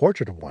unflattering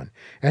portrait of one,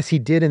 as he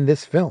did in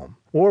this film,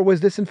 or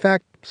was this in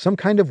fact some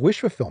kind of wish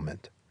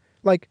fulfillment?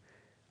 Like,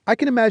 I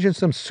can imagine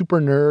some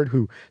super nerd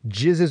who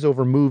jizzes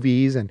over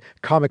movies and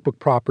comic book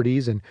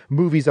properties and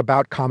movies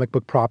about comic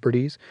book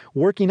properties,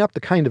 working up the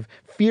kind of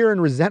fear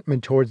and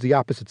resentment towards the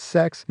opposite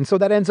sex, and so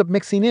that ends up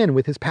mixing in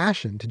with his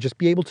passion to just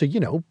be able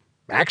to,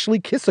 actually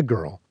kiss a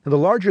girl. And the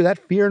larger that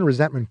fear and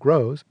resentment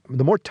grows,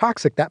 the more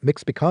toxic that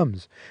mix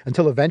becomes,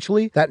 until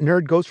eventually that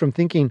nerd goes from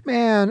thinking,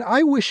 man,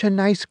 I wish a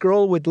nice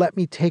girl would let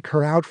me take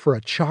her out for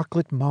a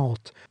chocolate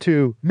malt,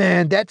 to,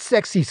 man, that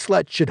sexy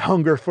slut should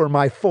hunger for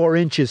my 4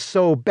 inches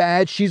so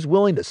bad she's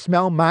willing to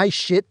smell my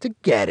shit to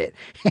get it.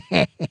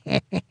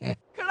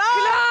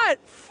 Klart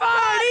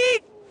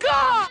ferdig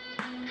gå!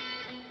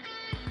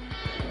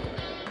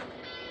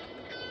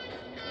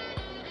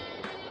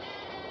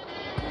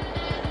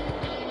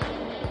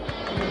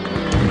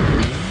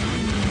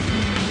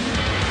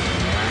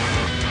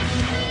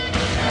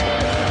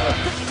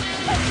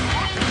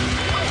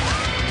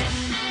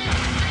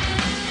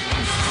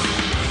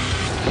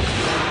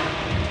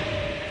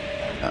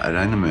 Jeg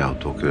regner med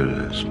at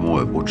dere små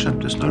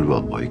bortskjemte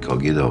snørrvalper ikke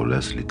har giddet å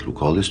lese litt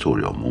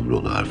lokalhistorie om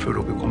området her før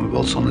dere kommer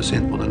valsende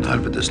inn på den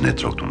helvetes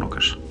nedtraktoren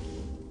deres.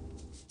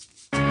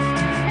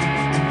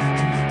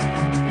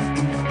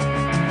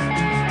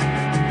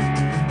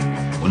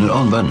 Under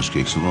annen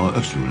verdenskrig så var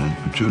Øksfjord en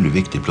utrolig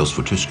viktig plass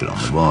for tyskerne.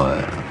 Det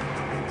var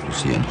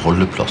en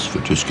holdeplass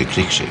for tyske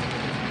krigsskip.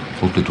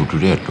 Folk ble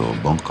torturert og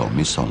banket og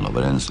mishandlet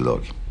hver eneste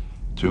dag.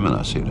 Tror meg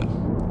når jeg sier det.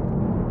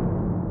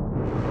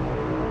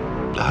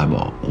 Det her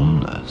var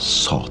onde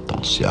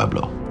satans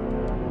jævla.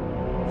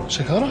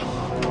 Se hva da?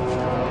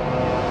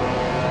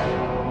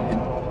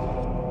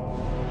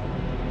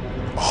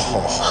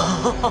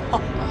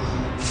 Oh.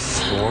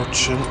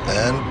 Fortune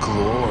and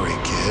glory,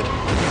 kid.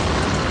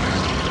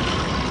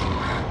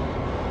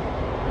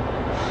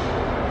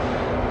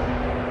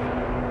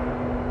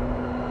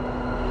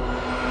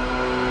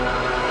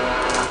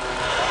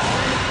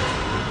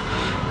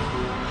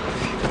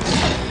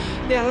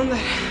 Ja, den der.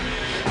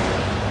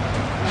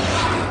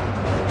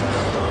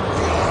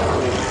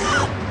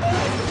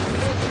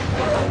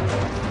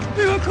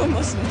 Vi må komme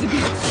oss ned til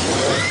byen.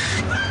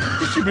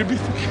 Ikke bli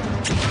bitt.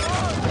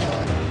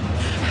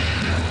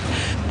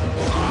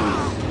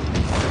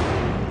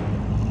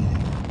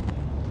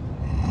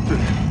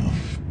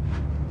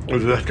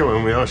 Du vet hva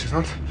vi må gjøre, ikke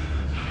sant?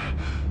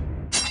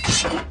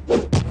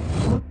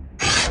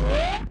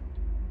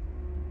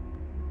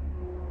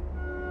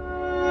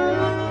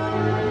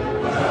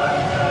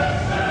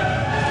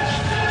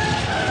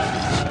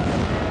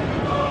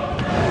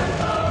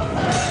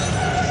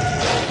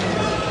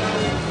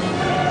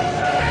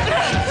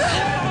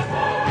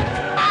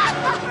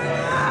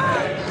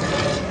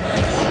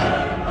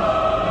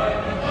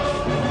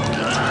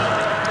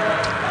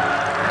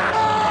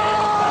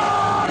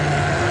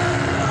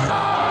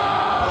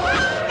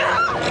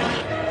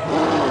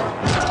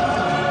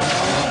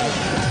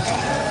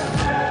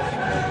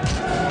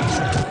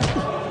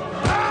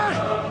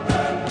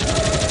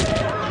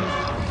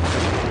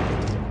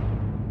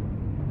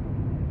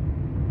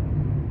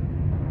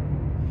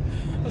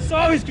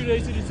 I was gonna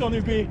say it's on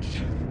the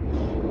beach.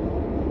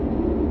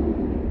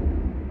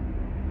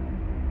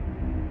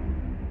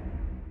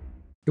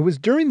 It was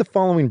during the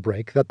following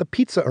break that the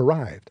pizza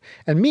arrived,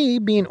 and me,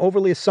 being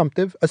overly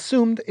assumptive,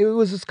 assumed it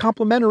was as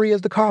complimentary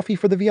as the coffee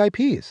for the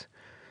VIPs.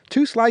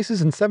 2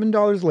 slices and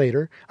 $7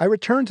 later, I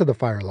returned to the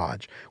Fire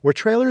Lodge, where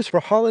trailers for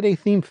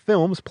holiday-themed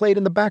films played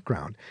in the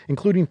background,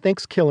 including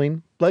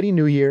Thanksgiving, Bloody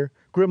New Year,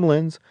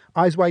 Gremlins,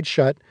 Eyes Wide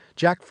Shut,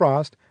 Jack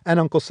Frost, and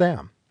Uncle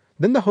Sam.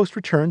 Then the host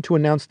returned to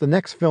announce the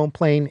next film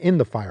playing in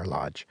the Fire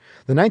Lodge,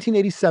 the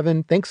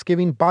 1987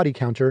 Thanksgiving body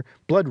counter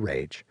Blood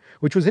Rage,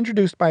 which was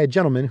introduced by a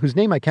gentleman whose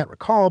name I can't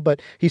recall,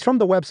 but he's from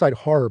the website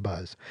Horror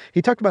Buzz.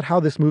 He talked about how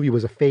this movie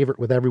was a favorite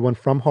with everyone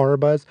from Horror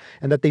Buzz,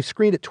 and that they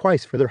screened it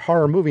twice for their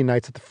horror movie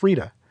nights at the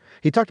Frida.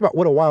 He talked about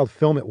what a wild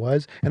film it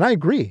was, and I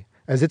agree,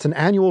 as it's an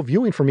annual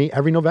viewing for me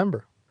every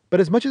November. But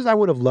as much as I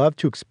would have loved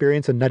to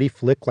experience a nutty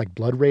flick like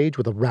Blood Rage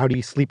with a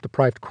rowdy,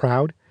 sleep-deprived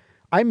crowd,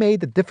 I made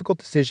the difficult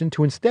decision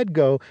to instead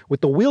go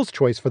with the Wheels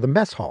choice for the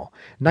Mess Hall,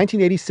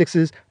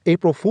 1986's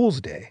April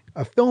Fool's Day,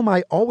 a film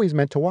I always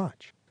meant to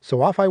watch.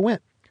 So off I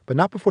went, but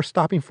not before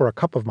stopping for a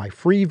cup of my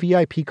free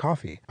VIP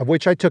coffee, of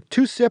which I took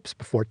 2 sips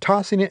before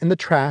tossing it in the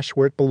trash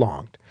where it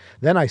belonged.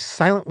 Then I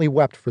silently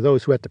wept for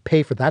those who had to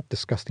pay for that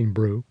disgusting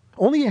brew.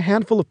 Only a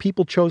handful of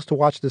people chose to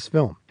watch this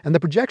film, and the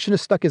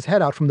projectionist stuck his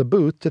head out from the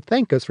booth to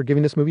thank us for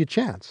giving this movie a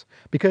chance,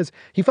 because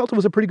he felt it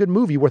was a pretty good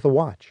movie worth a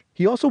watch.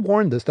 He also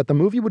warned us that the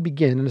movie would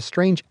begin in a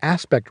strange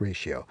aspect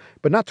ratio,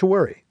 but not to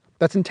worry.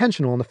 That's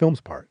intentional on the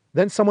film's part.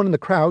 Then someone in the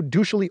crowd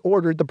douchily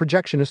ordered the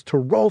projectionist to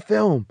roll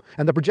film,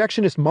 and the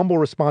projectionist mumble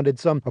responded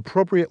some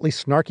appropriately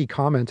snarky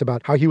comment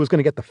about how he was going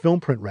to get the film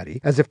print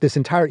ready, as if this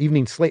entire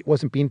evening slate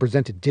wasn't being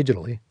presented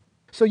digitally.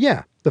 So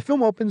yeah, the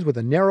film opens with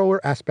a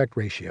narrower aspect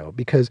ratio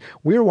because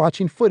we're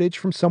watching footage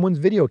from someone's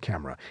video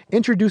camera,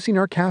 introducing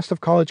our cast of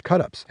college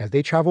cut-ups as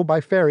they travel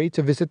by ferry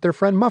to visit their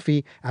friend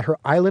Muffy at her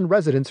island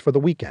residence for the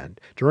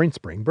weekend during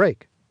spring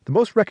break. The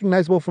most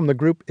recognizable from the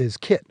group is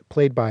Kit,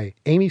 played by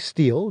Amy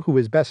Steele, who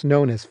is best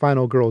known as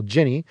Final Girl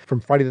Ginny from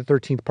Friday the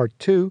 13th Part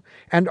 2,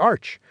 and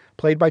Arch,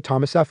 played by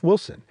Thomas F.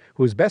 Wilson,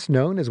 who is best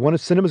known as one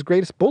of cinema's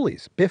greatest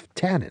bullies, Biff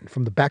Tannen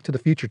from the Back to the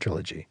Future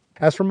trilogy.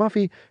 As for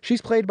Muffy,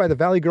 she's played by the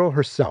Valley Girl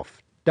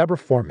herself, Deborah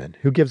Foreman,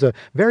 who gives a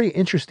very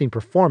interesting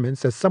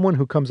performance as someone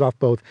who comes off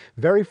both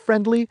very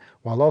friendly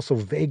while also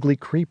vaguely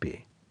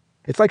creepy.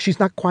 It's like she's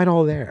not quite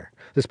all there.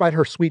 Despite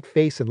her sweet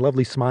face and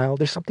lovely smile,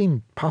 there's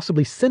something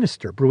possibly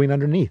sinister brewing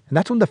underneath. And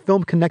that's when the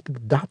film connected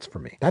the dots for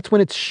me. That's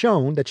when it's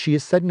shown that she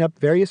is setting up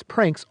various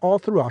pranks all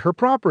throughout her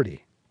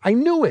property. I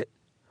knew it!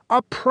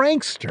 A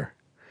prankster!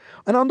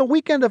 And on the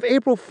weekend of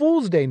April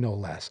Fool's Day, no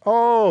less.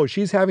 Oh,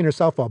 she's having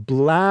herself a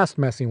blast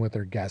messing with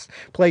her guests,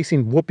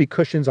 placing whoopee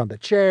cushions on the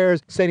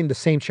chairs, setting the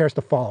same chairs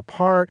to fall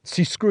apart.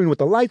 She's screwing with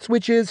the light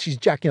switches, she's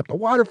jacking up the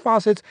water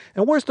faucets,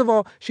 and worst of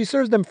all, she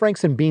serves them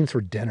Franks and beans for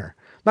dinner.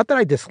 Not that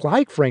I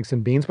dislike Franks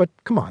and beans, but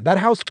come on, that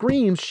house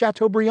screams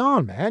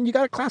Chateaubriand, man. You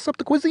gotta class up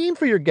the cuisine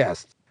for your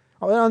guests.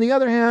 And on the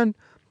other hand,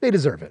 they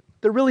deserve it.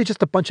 They're really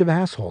just a bunch of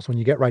assholes when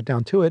you get right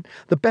down to it.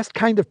 The best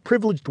kind of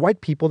privileged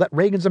white people that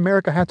Reagan's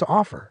America had to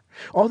offer.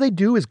 All they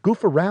do is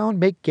goof around,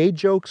 make gay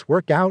jokes,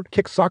 work out,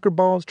 kick soccer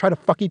balls, try to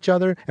fuck each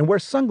other, and wear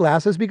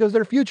sunglasses because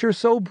their future is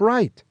so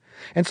bright.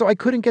 And so I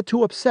couldn't get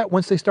too upset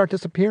once they start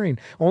disappearing,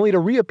 only to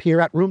reappear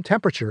at room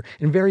temperature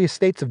in various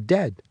states of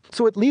dead.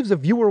 So it leaves a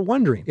viewer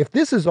wondering if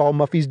this is all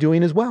Muffy's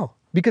doing as well.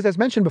 Because as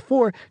mentioned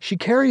before, she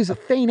carries a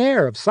faint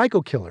air of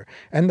psycho killer,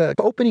 and the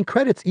opening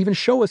credits even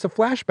show us a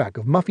flashback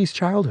of Muffy's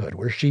childhood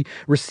where she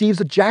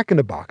receives a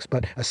jack-in-the-box,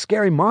 but a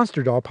scary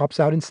monster doll pops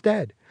out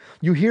instead.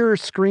 You hear her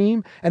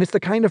scream, and it's the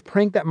kind of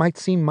prank that might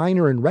seem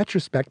minor in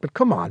retrospect, but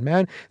come on,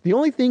 man. The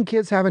only thing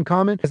kids have in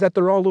common is that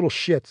they're all little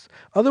shits.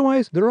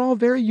 Otherwise, they're all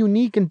very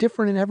unique and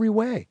different in every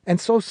way.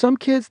 And so some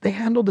kids, they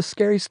handle the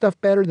scary stuff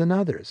better than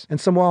others.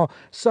 And while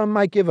some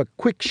might give a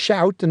quick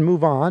shout and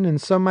move on,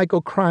 and some might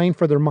go crying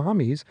for their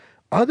mommies,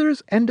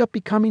 others end up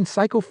becoming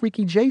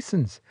psycho-freaky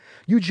Jasons.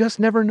 You just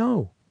never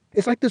know.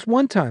 It's like this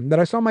one time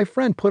that I saw my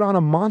friend put on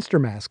a monster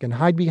mask and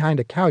hide behind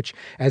a couch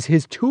as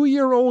his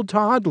 2-year-old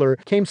toddler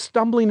came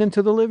stumbling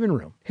into the living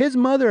room. His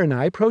mother and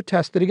I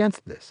protested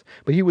against this,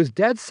 but he was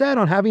dead set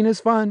on having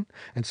his fun,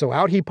 and so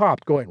out he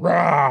popped going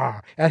rah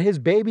at his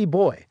baby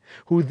boy,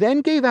 who then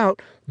gave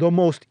out the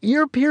most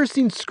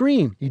ear-piercing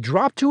scream. He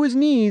dropped to his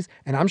knees,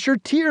 and I'm sure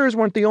tears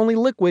weren't the only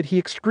liquid he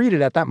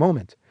excreted at that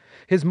moment.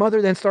 His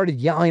mother then started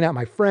yelling at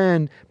my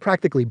friend,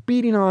 practically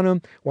beating on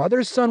him, while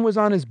their son was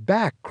on his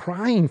back,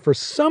 crying for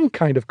some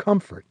kind of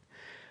comfort.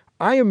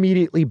 I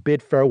immediately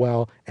bid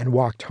farewell and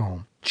walked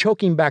home,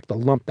 choking back the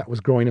lump that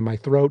was growing in my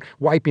throat,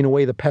 wiping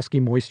away the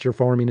pesky moisture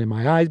forming in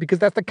my eyes, because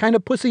that's the kind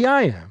of pussy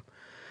I am.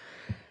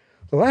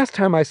 The last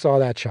time I saw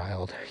that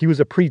child, he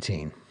was a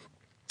preteen,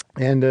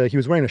 and he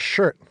was wearing a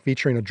shirt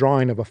featuring a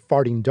drawing of a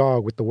farting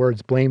dog with the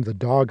words "blame the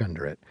dog"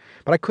 under it,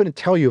 but I couldn't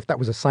tell you if that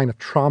was a sign of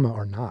trauma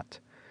or not.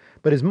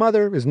 But his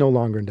mother is no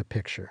longer in the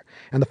picture,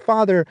 and the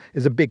father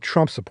is a big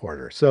Trump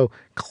supporter, so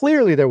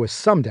clearly there was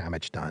some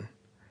damage done.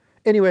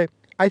 Anyway,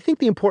 I think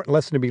the important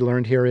lesson to be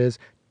learned here is,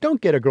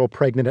 don't get a girl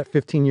pregnant at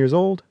 15 years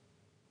old.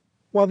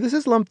 While this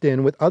is lumped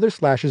in with other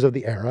slashers of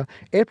the era,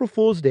 April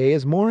Fool's Day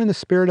is more in the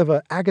spirit of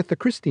an Agatha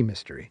Christie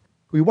mystery.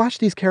 We watch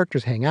these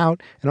characters hang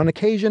out, and on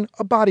occasion,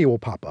 a body will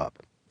pop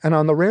up. And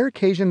on the rare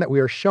occasion that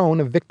we are shown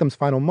a victim's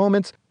final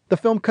moments, the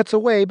film cuts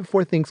away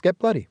before things get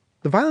bloody.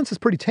 The violence is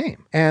pretty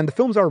tame, and the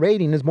film's R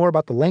rating is more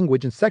about the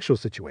language and sexual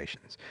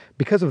situations.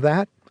 Because of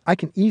that, I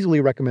can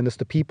easily recommend this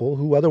to people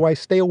who otherwise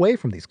stay away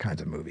from these kinds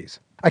of movies.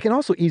 I can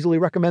also easily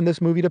recommend this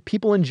movie to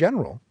people in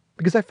general.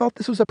 because I felt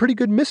this was a pretty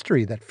good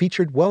mystery that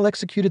featured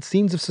well-executed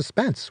scenes of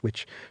suspense,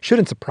 which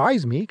shouldn't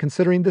surprise me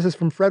considering this is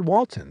from Fred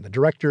Walton, the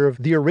director of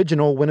the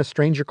original When a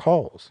Stranger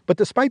Calls. But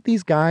despite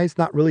these guys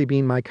not really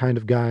being my kind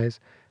of guys,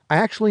 I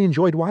actually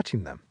enjoyed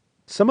watching them.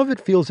 Some of it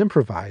feels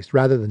improvised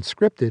rather than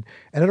scripted,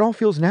 and it all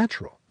feels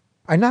natural.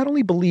 I not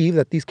only believe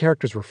that these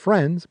characters were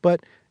friends, but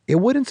it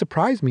wouldn't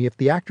surprise me if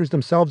the actors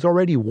themselves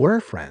already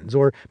were friends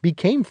or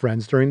became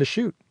friends during the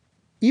shoot.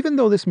 Even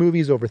though this movie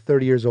is over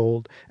 30 years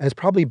old and is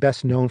probably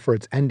best known for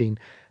its ending,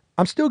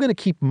 I'm still going to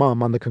keep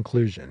mum on the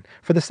conclusion,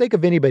 for the sake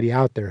of anybody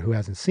out there who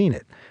hasn't seen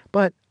it.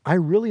 But I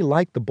really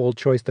like the bold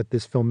choice that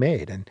this film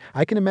made, and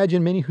I can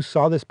imagine many who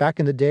saw this back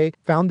in the day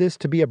found this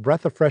to be a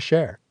breath of fresh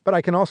air. But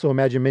I can also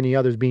imagine many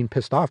others being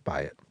pissed off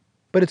by it.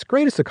 But its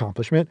greatest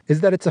accomplishment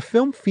is that it's a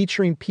film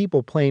featuring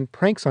people playing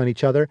pranks on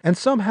each other, and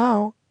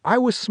somehow I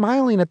was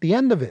smiling at the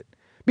end of it.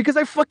 Because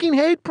I fucking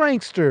hate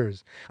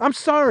pranksters. I'm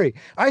sorry.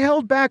 I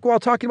held back while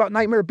talking about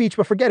Nightmare Beach,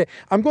 but forget it.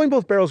 I'm going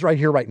both barrels right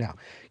here, right now.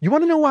 You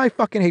want to know why I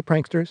fucking hate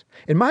pranksters?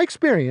 In my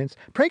experience,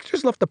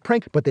 pranksters love to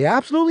prank, but they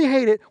absolutely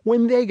hate it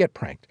when they get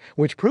pranked,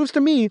 which proves to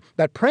me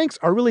that pranks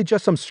are really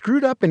just some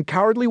screwed up and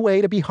cowardly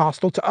way to be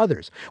hostile to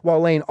others,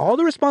 while laying all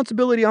the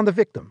responsibility on the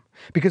victim.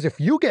 Because if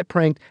you get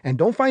pranked and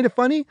don't find it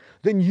funny,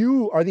 then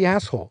you are the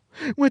asshole.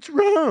 What's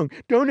wrong?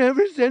 Don't have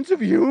a sense of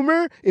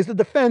humor? Is the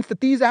defense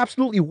that these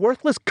absolutely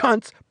worthless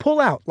cunts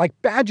pull out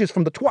like badges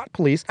from the twat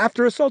police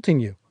after assaulting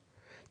you.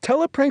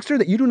 Tell a prankster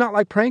that you do not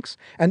like pranks,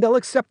 and they'll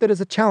accept it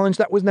as a challenge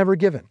that was never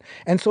given,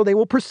 and so they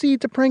will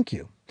proceed to prank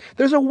you.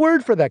 There's a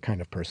word for that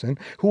kind of person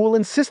who will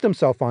insist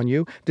himself on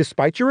you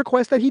despite your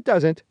request that he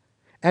doesn't,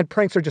 and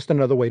pranks are just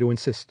another way to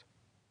insist.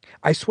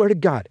 I swear to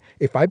God,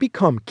 if I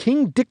become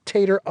king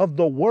dictator of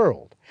the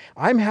world,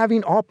 I'm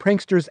having all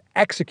pranksters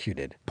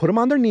executed. Put them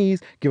on their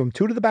knees, give them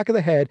 2 to the back of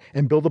the head,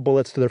 and bill the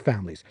bullets to their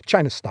families,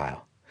 China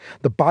style.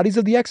 The bodies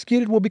of the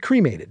executed will be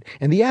cremated,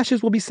 and the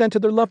ashes will be sent to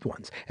their loved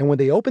ones. And when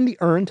they open the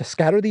urn to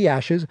scatter the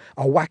ashes,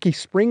 a wacky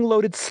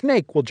spring-loaded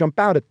snake will jump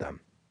out at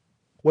them.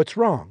 What's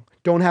wrong?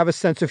 Don't have a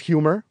sense of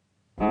humor?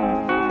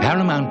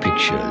 Paramount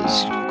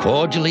Pictures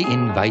cordially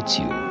invites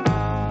you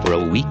for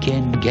a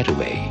weekend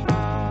getaway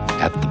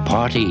at the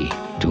party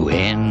to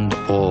end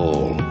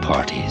all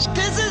parties.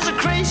 This is the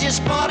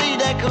craziest party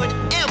that could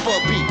ever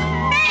be.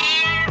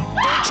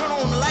 Don't turn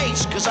on the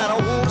lights, cause I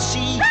don't want to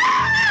see.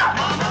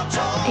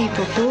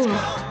 April Fool.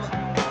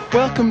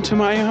 Welcome to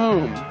my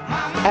home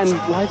and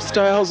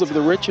lifestyles of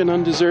the rich and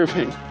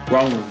undeserving.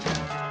 Wrong.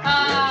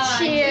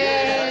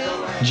 Cheers.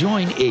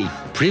 Join 8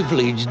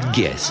 privileged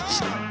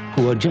guests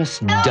who are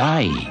just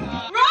dying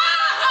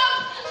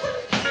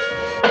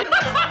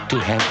to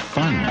have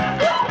fun.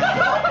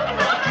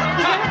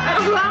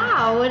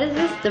 Wow, what is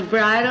this, the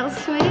bridal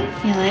suite?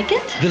 You like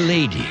it? The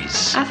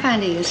ladies. I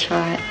find a use for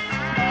it.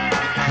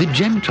 The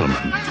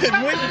gentlemen.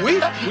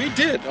 We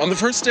did on the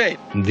first date.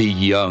 The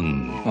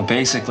young. Well,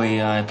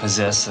 basically, I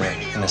possess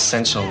an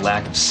essential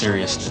lack of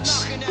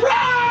seriousness.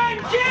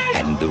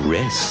 And the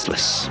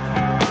restless.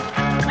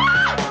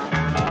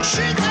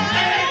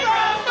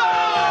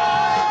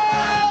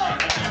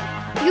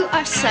 You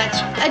are such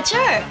a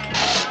jerk.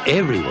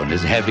 Everyone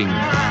is having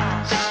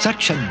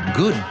such a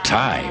good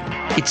time.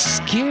 It's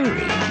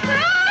scary.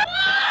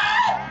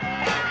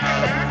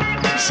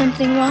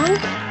 Something wrong?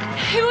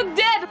 You're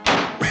dead.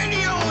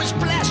 Radio is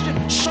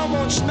blasting.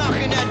 Someone's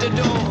knocking at the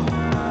door.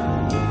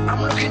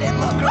 I'm looking at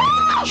my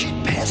girl. She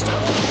passed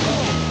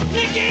out.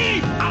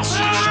 Nikki! I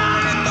see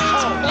someone in the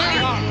hall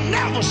I've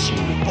never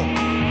seen before.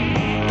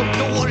 Don't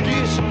know what it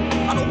is.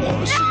 I don't want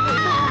to see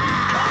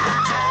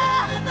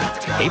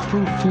it.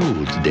 April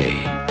Fool's Day.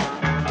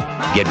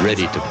 Get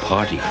ready to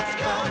party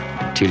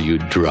till you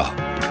drop.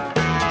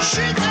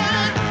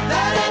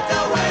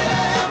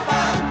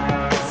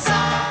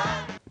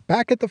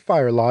 Back at the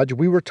Fire Lodge,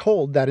 we were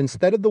told that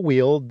instead of the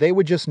wheel, they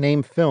would just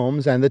name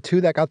films, and the 2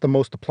 that got the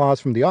most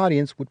applause from the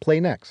audience would play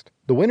next.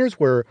 The winners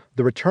were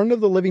The Return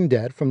of the Living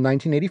Dead from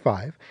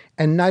 1985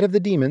 and Night of the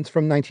Demons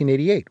from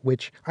 1988,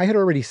 which I had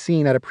already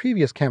seen at a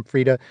previous Camp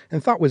Frida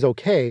and thought was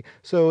okay,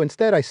 so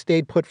instead I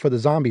stayed put for the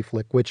zombie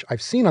flick, which I've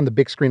seen on the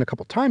big screen a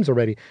couple times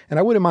already, and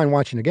I wouldn't mind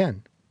watching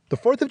again. The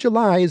 4th of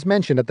July is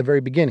mentioned at the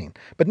very beginning,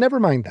 but never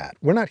mind that.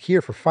 We're not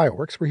here for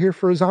fireworks, we're here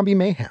for zombie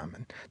mayhem,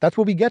 and that's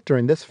what we get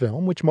during this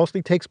film, which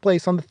mostly takes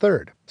place on the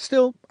 3rd.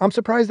 Still, I'm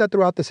surprised that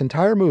throughout this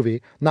entire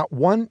movie, not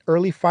one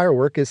early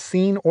firework is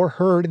seen or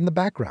heard in the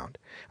background.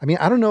 I mean,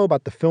 I don't know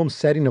about the film's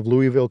setting of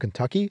Louisville,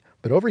 Kentucky,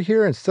 but over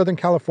here in Southern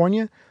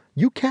California,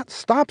 you can't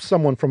stop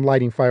someone from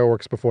lighting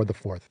fireworks before the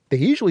 4th. They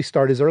usually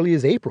start as early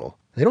as April.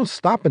 They don't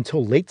stop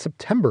until late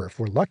September if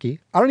we're lucky.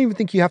 I don't even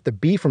think you have to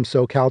be from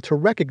SoCal to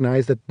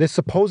recognize that this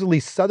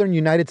supposedly southern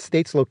United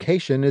States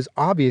location is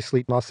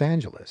obviously Los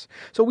Angeles.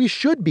 So we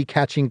should be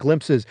catching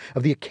glimpses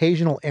of the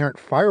occasional errant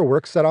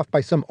fireworks set off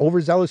by some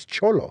overzealous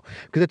cholo,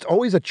 because it's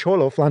always a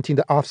cholo flaunting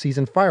the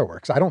off-season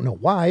fireworks. I don't know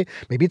why.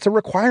 Maybe it's a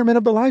requirement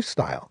of the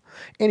lifestyle.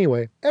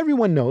 Anyway,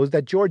 everyone knows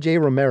that George A.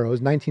 Romero's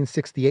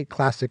 1968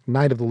 classic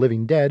Night of the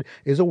Living Dead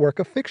is a work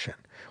of fiction.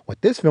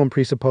 What this film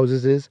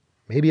presupposes is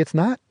maybe it's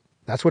not.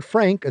 That's what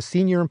Frank, a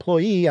senior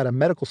employee at a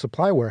medical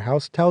supply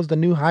warehouse, tells the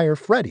new hire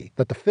Freddy,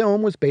 that the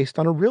film was based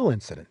on a real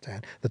incident,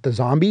 and that the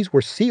zombies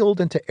were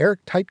sealed into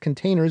airtight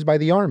containers by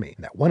the army,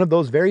 and that one of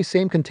those very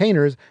same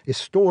containers is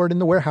stored in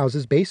the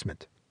warehouse's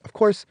basement. Of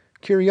course,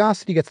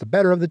 curiosity gets the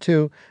better of the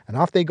two, and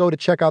off they go to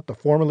check out the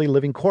formerly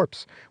living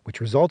corpse, which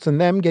results in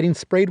them getting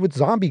sprayed with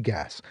zombie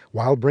gas,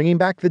 while bringing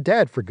back the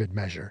dead for good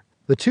measure.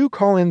 The two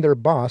call in their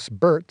boss,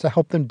 Bert, to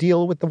help them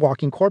deal with the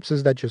walking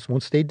corpses that just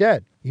won't stay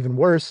dead. Even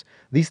worse,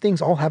 these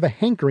things all have a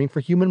hankering for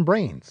human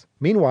brains.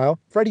 Meanwhile,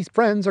 Freddy's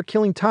friends are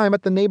killing time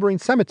at the neighboring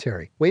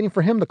cemetery, waiting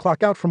for him to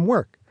clock out from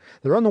work.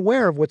 They're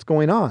unaware of what's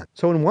going on,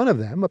 so in one of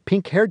them, a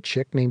pink-haired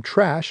chick named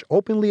Trash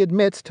openly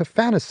admits to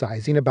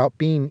fantasizing about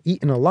being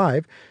eaten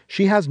alive.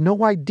 She has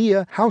no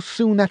idea how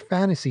soon that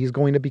fantasy is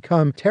going to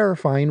become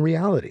terrifying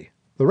reality.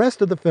 The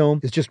rest of the film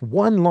is just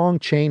one long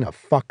chain of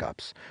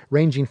fuck-ups,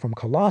 ranging from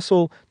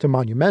colossal to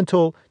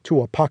monumental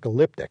to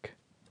apocalyptic.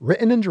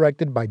 Written and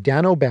directed by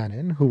Dan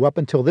O'Bannon, who up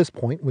until this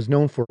point was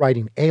known for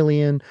writing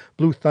Alien,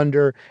 Blue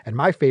Thunder, and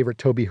my favorite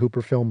Tobe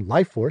Hooper film,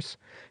 Life Force,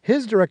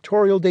 his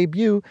directorial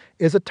debut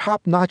is a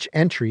top-notch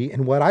entry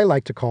in what I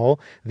like to call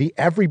the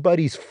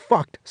everybody's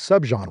fucked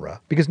subgenre,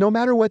 because no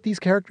matter what these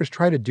characters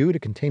try to do to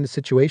contain the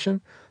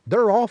situation,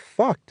 they're all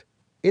fucked.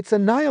 It's a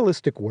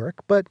nihilistic work,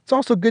 but it's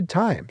also good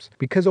times,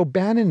 because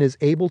O'Bannon is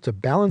able to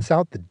balance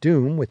out the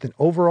doom with an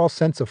overall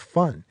sense of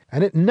fun,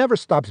 and it never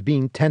stops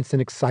being tense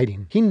and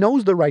exciting. He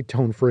knows the right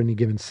tone for any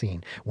given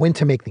scene, when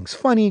to make things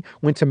funny,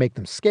 when to make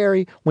them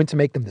scary, when to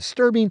make them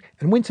disturbing,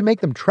 and when to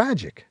make them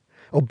tragic.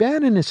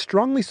 O'Bannon is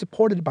strongly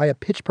supported by a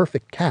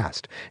pitch-perfect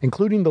cast,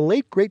 including the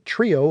late-great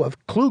trio of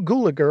Clu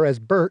Gulager as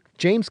Bert,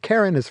 James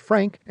Karen as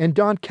Frank, and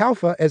Don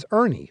Calfa as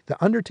Ernie, the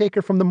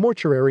undertaker from the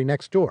mortuary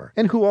next door,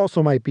 and who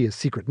also might be a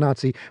secret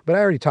Nazi, but I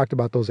already talked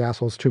about those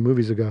assholes 2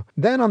 movies ago.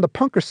 Then on the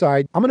punker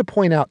side, I'm going to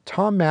point out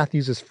Tom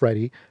Matthews as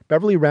Freddy,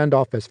 Beverly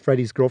Randolph as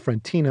Freddy's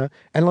girlfriend Tina,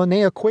 and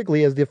Linnea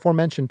Quigley as the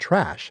aforementioned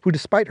Trash, who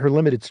despite her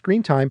limited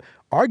screen time,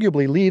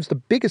 arguably leaves the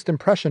biggest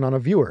impression on a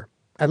viewer.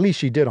 At least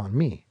she did on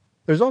me.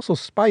 There's also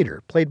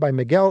Spider, played by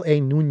Miguel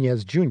A.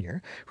 Nunez Jr.,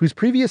 whose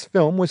previous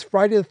film was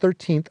Friday the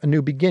 13th, A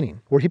New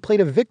Beginning, where he played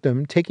a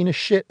victim taking a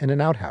shit in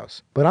an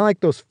outhouse. But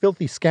unlike those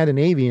filthy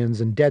Scandinavians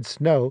in Dead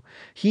Snow,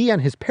 he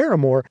and his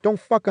paramour don't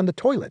fuck on the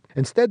toilet.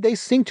 Instead, they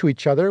sing to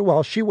each other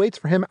while she waits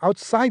for him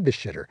outside the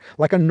shitter,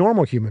 like a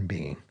normal human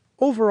being.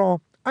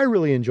 Overall, I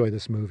really enjoy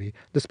this movie,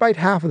 despite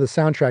half of the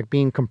soundtrack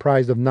being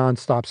comprised of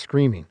non-stop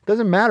screaming.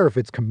 Doesn't matter if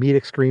it's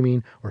comedic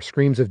screaming or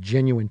screams of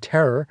genuine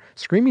terror.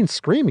 Screaming's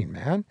screaming,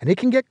 man, and it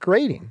can get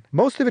grating.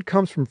 Most of it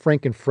comes from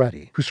Frank and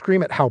Freddy, who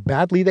scream at how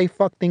badly they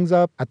fuck things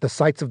up, at the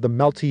sights of the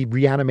melty,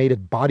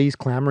 reanimated bodies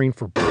clamoring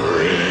for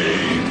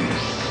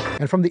brains,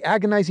 and from the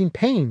agonizing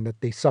pain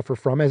that they suffer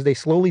from as they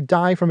slowly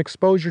die from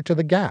exposure to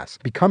the gas,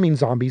 becoming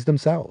zombies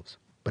themselves.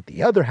 But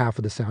the other half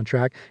of the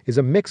soundtrack is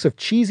a mix of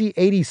cheesy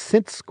 80s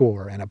synth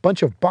score and a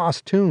bunch of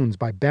boss tunes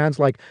by bands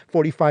like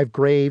 45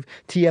 Grave,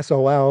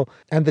 TSOL,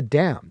 and The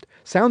Damned.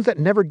 Sounds that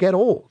never get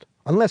old.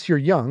 Unless you're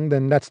young,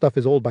 then that stuff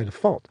is old by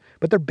default.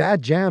 But they're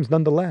bad jams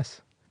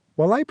nonetheless.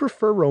 While I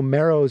prefer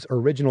Romero's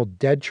original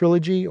Dead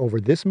trilogy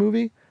over this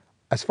movie,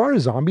 as far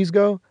as zombies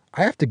go,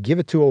 I have to give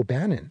it to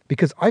O'Bannon,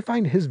 because I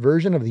find his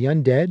version of the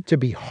undead to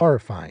be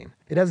horrifying.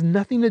 It has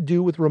nothing to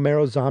do with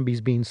Romero's zombies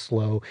being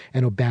slow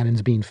and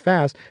O'Bannon's being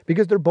fast,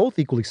 because they're both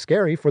equally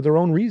scary for their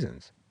own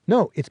reasons.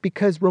 No, it's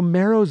because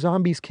Romero's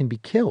zombies can be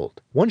killed.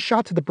 One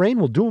shot to the brain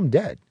will do them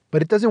dead.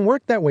 But it doesn't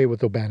work that way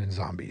with O'Bannon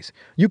zombies.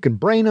 You can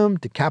brain them,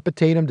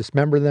 decapitate them,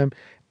 dismember them,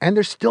 and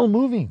they're still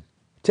moving.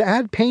 To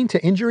add pain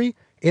to injury,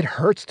 it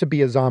hurts to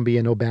be a zombie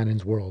in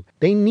O'Bannon's world.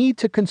 They need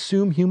to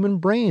consume human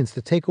brains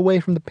to take away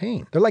from the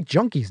pain. They're like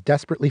junkies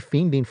desperately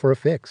fiending for a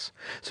fix.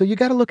 So you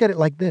gotta look at it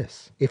like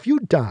this. If you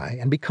die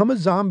and become a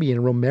zombie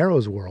in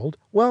Romero's world,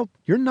 well,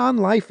 your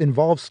non-life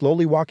involves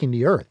slowly walking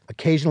the earth,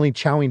 occasionally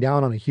chowing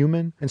down on a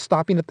human, and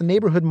stopping at the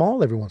neighborhood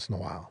mall every once in a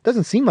while.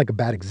 Doesn't seem like a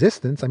bad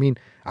existence. I mean,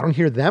 I don't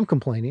hear them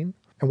complaining.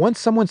 And once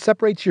someone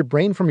separates your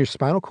brain from your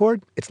spinal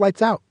cord, it's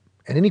lights out.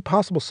 And any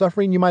possible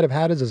suffering you might have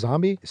had as a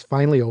zombie is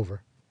finally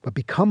over. But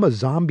become a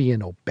zombie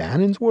in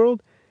O'Bannon's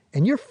world,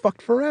 and you're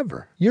fucked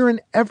forever. You're in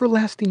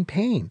everlasting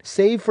pain,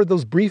 save for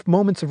those brief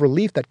moments of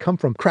relief that come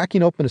from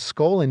cracking open a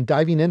skull and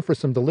diving in for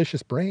some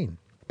delicious brain.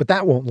 But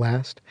that won't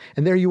last,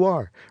 and there you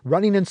are,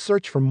 running in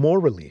search for more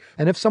relief.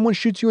 And if someone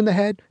shoots you in the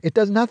head, it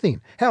does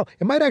nothing. Hell,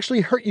 it might actually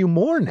hurt you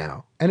more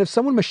now. And if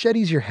someone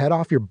machetes your head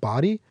off your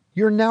body,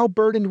 you're now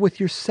burdened with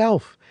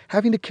yourself,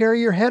 having to carry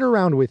your head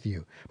around with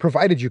you,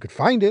 provided you could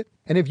find it.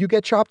 And if you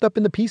get chopped up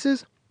into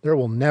pieces, there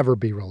will never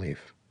be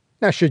relief.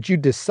 Now, should you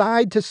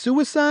decide to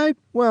suicide?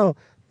 Well,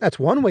 that's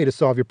one way to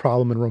solve your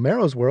problem in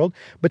Romero's world,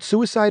 but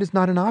suicide is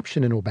not an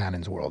option in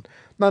O'Bannon's world.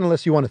 Not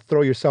unless you want to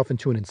throw yourself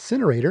into an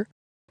incinerator.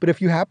 But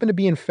if you happen to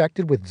be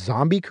infected with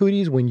zombie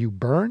cooties when you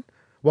burn,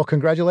 well,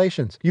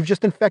 congratulations. You've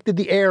just infected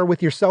the air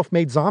with your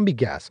self-made zombie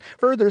gas,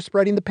 further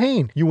spreading the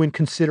pain, you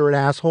inconsiderate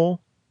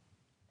asshole.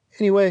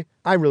 Anyway,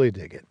 I really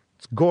dig it.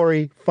 It's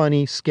gory,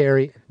 funny,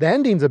 scary. The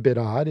ending's a bit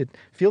odd. It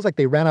feels like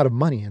they ran out of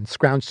money and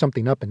scrounged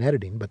something up in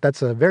editing, but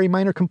that's a very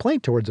minor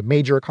complaint towards a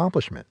major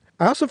accomplishment.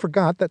 I also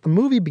forgot that the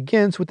movie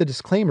begins with a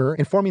disclaimer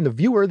informing the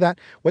viewer that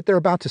what they're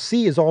about to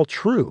see is all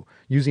true,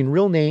 using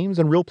real names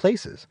and real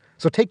places.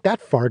 So take that,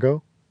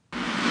 Fargo.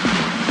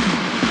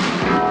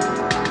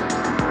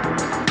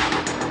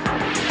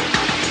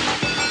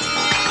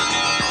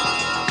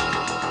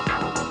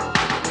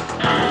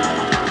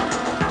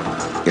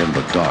 In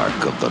the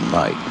dark of the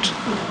night,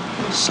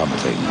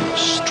 something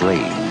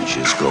strange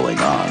is going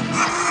on.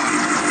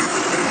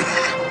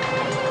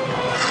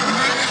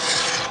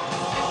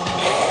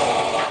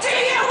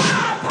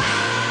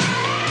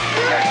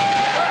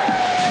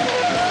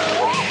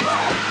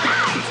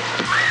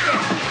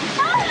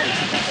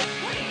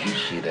 Did you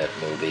see that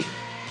movie,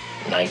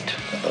 Night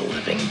of the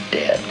Living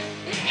Dead?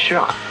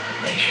 Sure.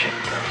 They ship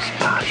those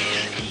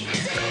bodies.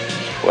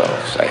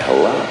 Well, say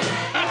hello.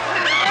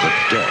 The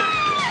dead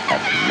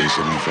have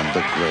risen from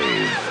the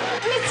grave.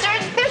 Mister,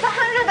 there's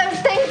 100 of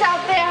those things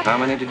out there. How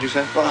many did you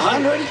say?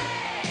 100?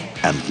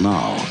 And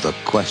now the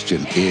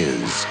question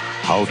is,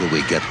 how do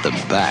we get them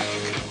back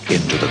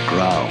into the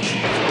ground?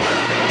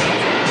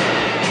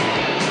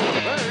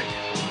 Bert,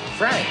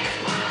 Frank,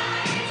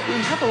 we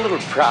have a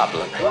little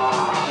problem.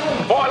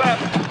 4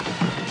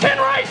 left. 10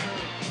 right.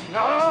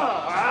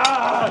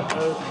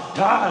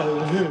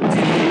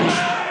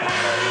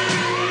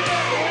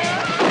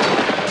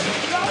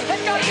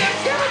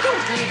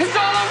 It's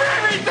all over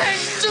everything!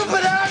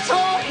 Stupid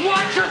asshole!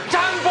 Watch your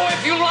tongue, boy,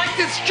 if you like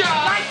this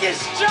job! Like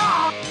this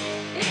job!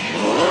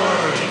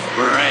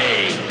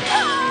 Brain.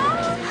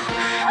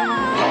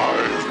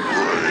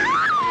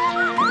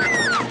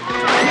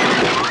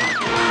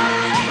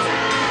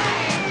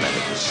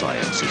 Medical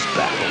science is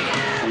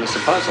baffled. And it's a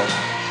puzzle,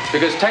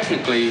 because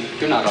technically,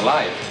 you're not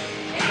alive.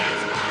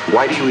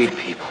 Why do you eat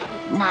people?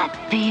 Not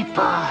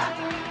people.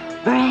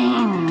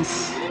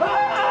 Brains.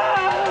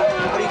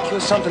 How do you kill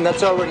something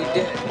that's already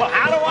dead? Well,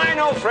 how do I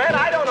know, Fred?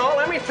 I don't know.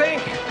 Let me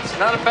think. It's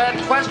not a bad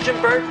question,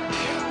 Bert.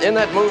 In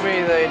that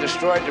movie, they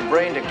destroyed the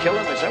brain to kill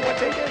him. Is that what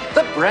they did?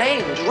 The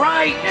brains,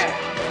 right.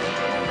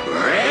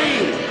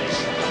 Brains!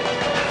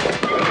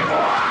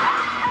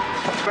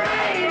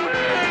 Brain!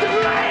 The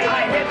brain!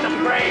 I hit the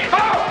brain!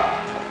 Oh!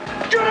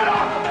 Get it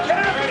off! Get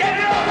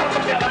it off!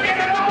 Get it off! Get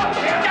it off!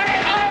 Get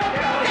it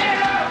off! Get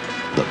it off!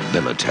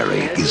 The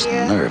military is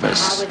nervous.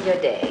 How was your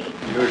day?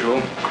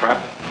 Usual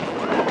crap.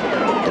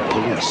 The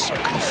police are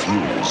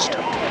confused.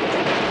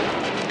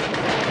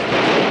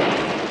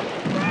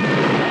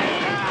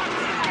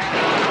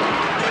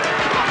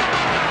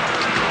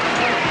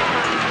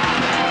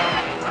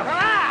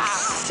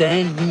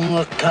 Send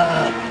more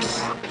cops.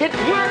 It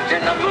worked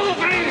in the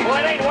movie! Well,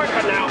 it ain't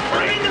working now.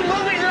 Bring the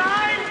movie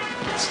line!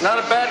 It's not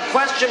a bad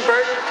question,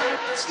 Bert.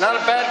 It's not a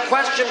bad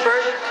question,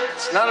 Bert.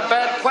 It's not a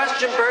bad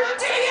question, Bert.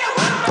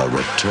 The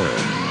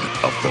return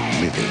of the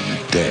living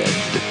dead.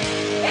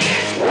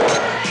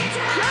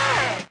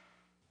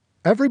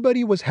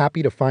 Everybody was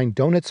happy to find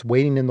donuts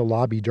waiting in the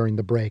lobby during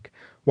the break,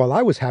 while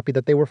I was happy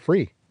that they were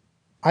free.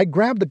 I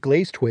grabbed the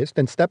glazed twist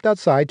and stepped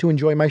outside to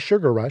enjoy my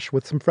sugar rush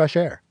with some fresh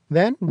air.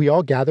 Then we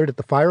all gathered at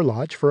the Fire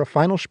Lodge for a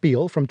final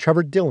spiel from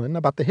Trevor Dillon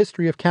about the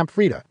history of Camp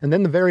Frida, and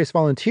then the various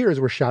volunteers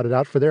were shouted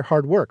out for their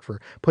hard work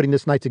for putting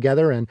this night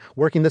together and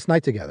working this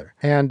night together,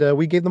 and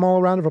we gave them all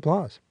a round of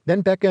applause.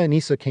 Then Becca and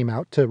Issa came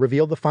out to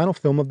reveal the final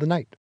film of the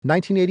night,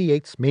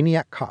 1988's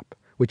Maniac Cop,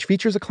 which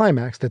features a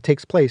climax that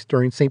takes place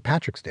during St.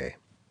 Patrick's Day.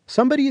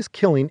 Somebody is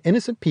killing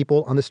innocent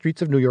people on the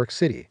streets of New York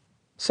City.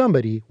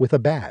 Somebody with a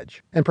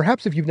badge. And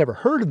perhaps if you've never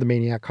heard of the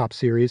Maniac Cop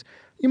series,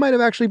 you might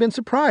have actually been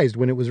surprised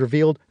when it was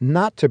revealed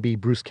not to be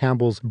Bruce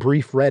Campbell's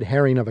brief red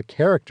herring of a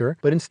character,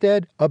 but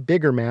instead a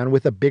bigger man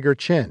with a bigger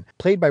chin,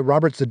 played by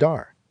Robert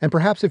Z'Dar. And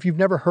perhaps if you've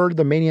never heard of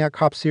the Maniac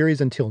Cop series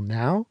until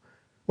now,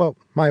 well,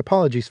 my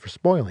apologies for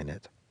spoiling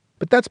it.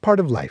 But that's part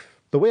of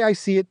life. The way I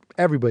see it,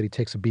 everybody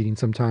takes a beating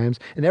sometimes,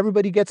 and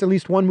everybody gets at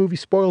least one movie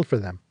spoiled for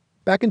them.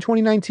 Back in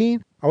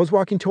 2019, I was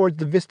walking towards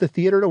the Vista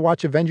Theater to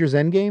watch Avengers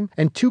Endgame,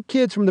 and 2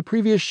 kids from the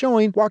previous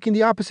showing, walking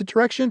the opposite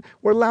direction,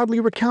 were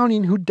loudly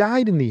recounting who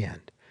died in the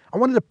end. I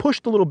wanted to push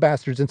the little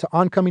bastards into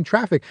oncoming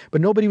traffic,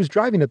 but nobody was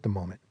driving at the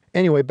moment.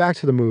 Anyway, back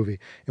to the movie,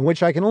 in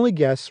which I can only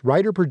guess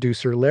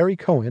writer-producer Larry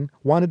Cohen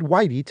wanted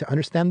Whitey to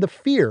understand the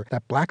fear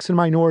that blacks and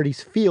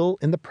minorities feel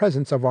in the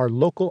presence of our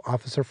local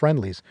officer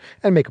friendlies,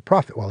 and make a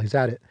profit while he's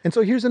at it. And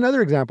so here's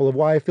another example of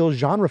why I feel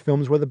genre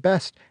films were the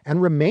best, and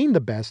remain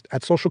the best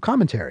at social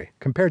commentary,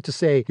 compared to,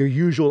 say, your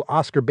usual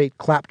Oscar bait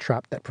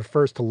claptrap that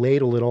prefers to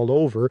ladle it all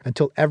over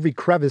until every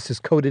crevice is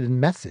coated in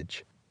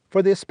message.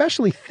 For the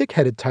especially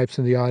thick-headed types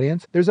in the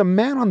audience, there's a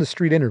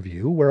man-on-the-street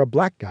interview where a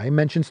black guy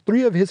mentions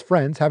 3 of his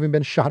friends having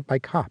been shot by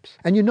cops.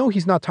 And you know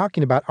he's not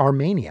talking about our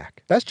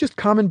maniac. That's just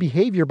common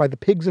behavior by the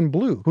pigs in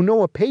blue, who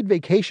know a paid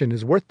vacation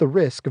is worth the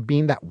risk of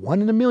being that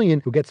 1 in a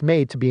million who gets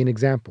made to be an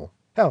example.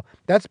 Hell,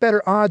 that's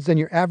better odds than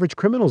your average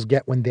criminals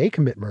get when they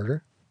commit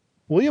murder.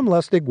 William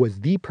Lustig was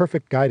the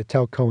perfect guy to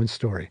tell Cohen's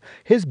story.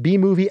 His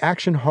B-movie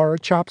action horror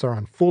chops are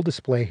on full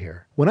display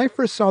here. When I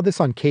first saw this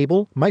on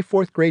cable, my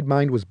 4th grade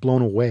mind was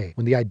blown away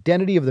when the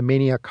identity of the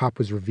maniac cop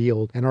was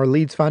revealed and our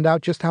leads found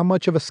out just how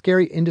much of a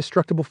scary,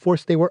 indestructible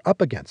force they were up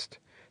against.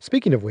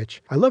 Speaking of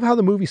which, I love how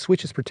the movie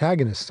switches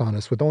protagonists on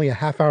us with only a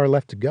half hour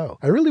left to go.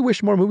 I really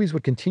wish more movies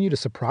would continue to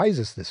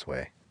surprise us this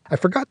way. I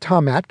forgot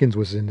Tom Atkins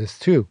was in this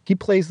too. He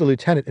plays the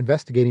lieutenant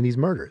investigating these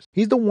murders.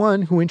 He's the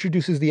one who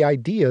introduces the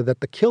idea that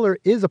the killer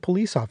is a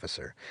police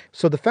officer.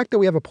 So the fact that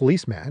we have a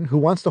policeman who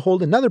wants to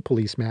hold another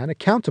policeman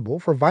accountable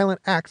for violent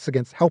acts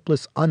against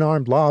helpless,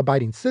 unarmed,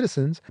 law-abiding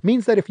citizens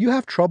means that if you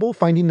have trouble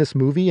finding this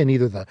movie in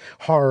either the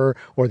horror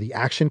or the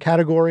action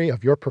category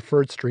of your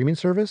preferred streaming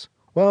service,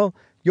 well,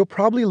 you'll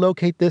probably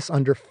locate this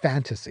under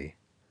fantasy.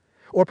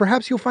 Or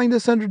perhaps you'll find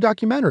this under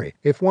documentary,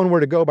 if one were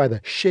to go by the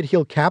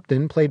shit-heel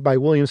captain, played by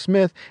William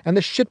Smith, and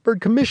the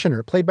shitbird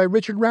commissioner, played by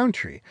Richard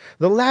Roundtree.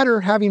 The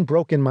latter having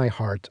broken my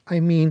heart.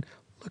 I mean,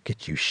 look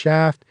at you,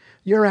 Shaft.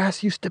 Your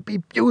ass used to be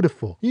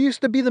beautiful. You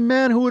used to be the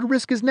man who would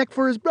risk his neck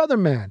for his brother,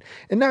 man.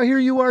 And now here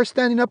you are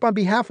standing up on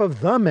behalf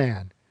of the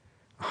man.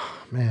 Oh,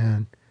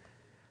 man.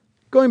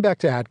 Going back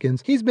to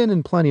Atkins, he's been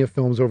in plenty of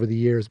films over the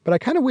years, but I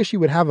kind of wish he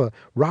would have a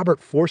Robert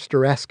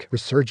Forster-esque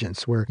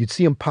resurgence where you'd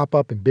see him pop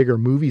up in bigger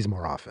movies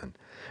more often.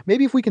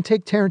 Maybe if we can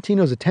take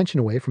Tarantino's attention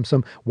away from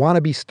some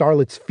wannabe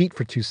starlet's feet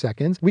for 2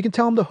 seconds, we can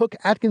tell him to hook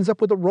Atkins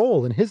up with a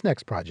role in his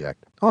next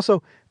project.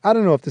 Also, I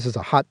don't know if this is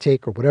a hot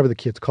take or whatever the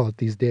kids call it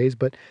these days,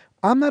 but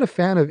I'm not a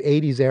fan of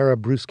 80s era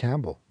Bruce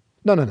Campbell.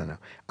 No.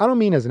 I don't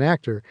mean as an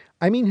actor.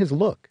 I mean his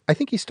look. I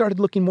think he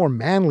started looking more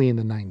manly in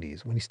the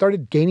 90s when he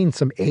started gaining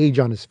some age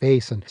on his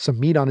face and some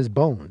meat on his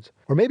bones.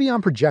 Or maybe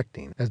I'm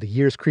projecting. As the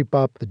years creep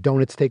up, the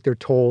donuts take their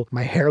toll,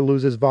 my hair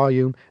loses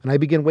volume, and I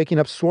begin waking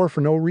up sore for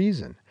no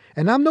reason.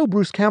 And I'm no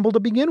Bruce Campbell to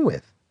begin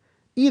with.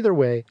 Either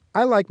way,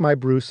 I like my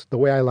Bruce the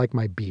way I like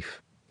my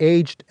beef.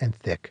 Aged and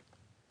thick.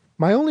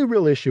 My only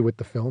real issue with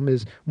the film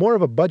is more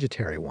of a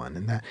budgetary one,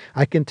 in that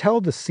I can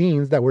tell the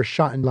scenes that were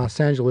shot in Los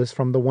Angeles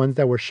from the ones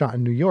that were shot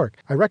in New York.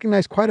 I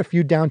recognize quite a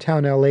few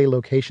downtown LA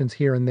locations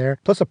here and there,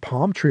 plus a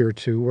palm tree or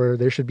two where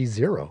there should be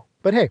zero.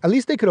 But hey, at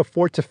least they could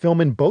afford to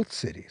film in both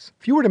cities.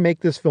 If you were to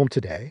make this film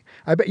today,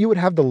 I bet you would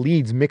have the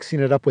leads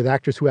mixing it up with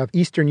actors who have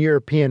Eastern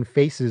European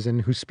faces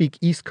and who speak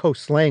East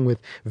Coast slang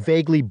with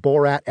vaguely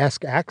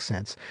Borat-esque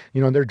accents.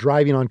 You know, they're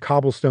driving on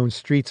cobblestone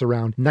streets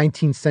around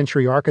 19th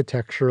century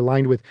architecture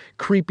lined with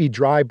creepy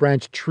dry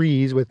branch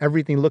trees with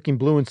everything looking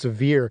blue and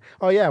severe.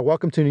 Oh yeah,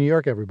 welcome to New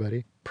York,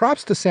 everybody.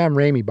 Props to Sam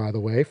Raimi, by the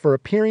way, for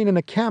appearing in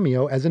a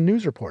cameo as a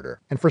news reporter,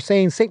 and for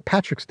saying St.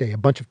 Patrick's Day a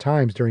bunch of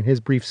times during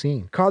his brief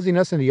scene, causing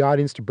us in the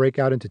audience to break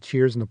out into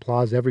cheers and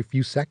applause every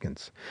few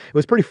seconds. It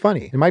was pretty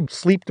funny. In my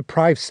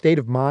sleep-deprived state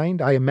of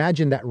mind, I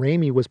imagined that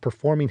Raimi was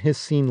performing his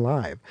scene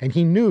live, and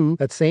he knew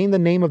that saying the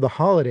name of the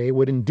holiday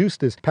would induce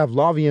this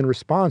Pavlovian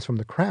response from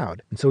the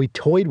crowd, and so he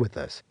toyed with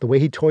us, the way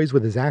he toys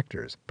with his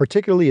actors,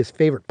 particularly his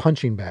favorite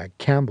punching bag,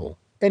 Campbell.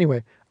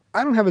 Anyway,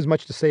 I don't have as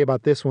much to say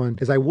about this one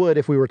as I would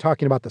if we were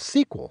talking about the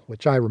sequel,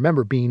 which I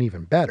remember being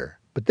even better.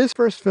 But this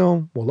first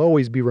film will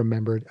always be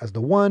remembered as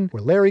the one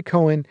where Larry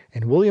Cohen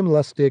and William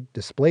Lustig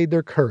displayed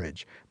their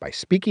courage by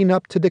speaking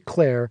up to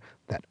declare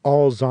that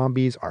all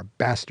zombies are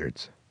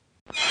bastards.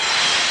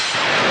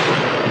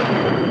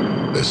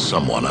 There's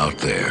someone out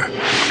there.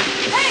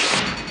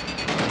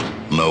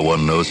 No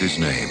one knows his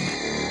name.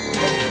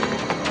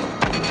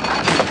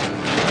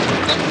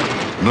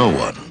 No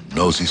one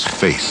knows his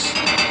face.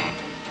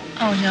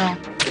 Oh, no.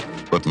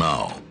 But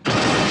now,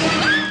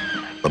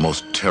 the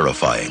most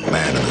terrifying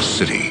man in the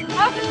city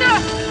Officer!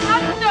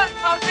 Officer!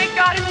 Oh, thank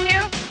God it's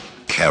you.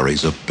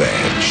 carries a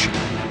badge.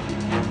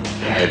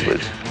 The head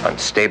was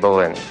unstable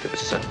and there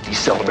was a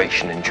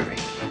deceleration injury.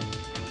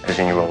 As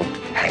in your old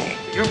hanging.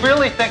 You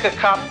really think a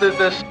cop did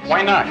this?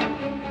 Why not?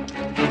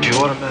 You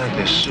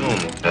automatically assume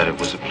that it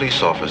was a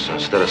police officer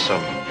instead of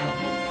some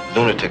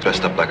lunatic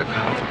dressed up like a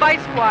cop.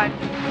 Fight squad.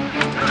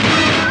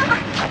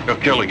 He'll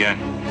kill again.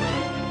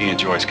 He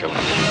enjoys killing.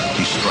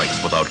 He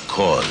strikes without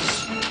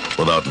cause,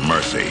 without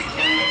mercy.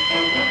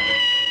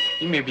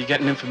 You may be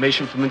getting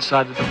information from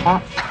inside the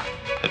department.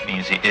 That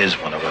means he is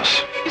one of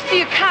us. You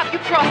see a cop, you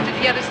crossed to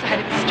the other side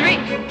of the street.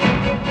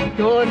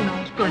 You're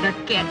not gonna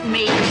get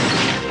me.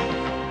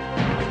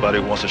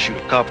 Anybody who wants to shoot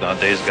a cop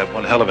nowadays has got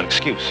one hell of an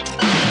excuse.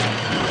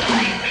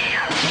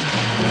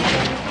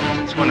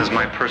 Since when is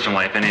my personal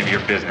life any of your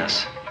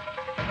business?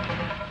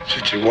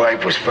 Since your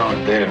wife was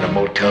found dead in a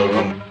motel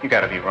room. You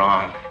gotta be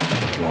wrong.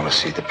 You want to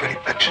see the pretty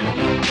picture?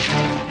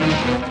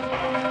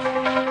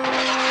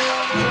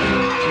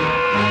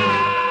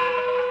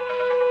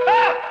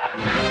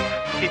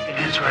 Keep your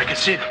hands where I can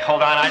see them.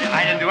 Hold on,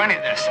 I didn't do any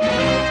of this.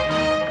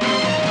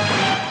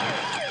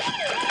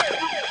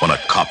 When a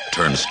cop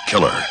turns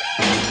killer,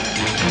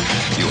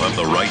 you have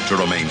the right to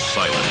remain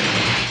silent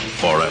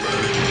forever.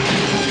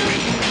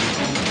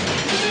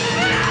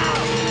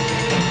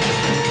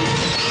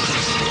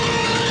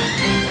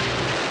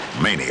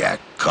 Maniac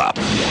Cop.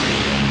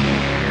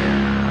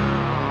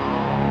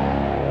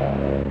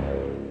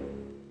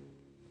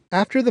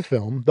 After the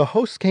film, the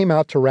hosts came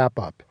out to wrap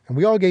up, and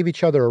we all gave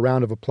each other a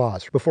round of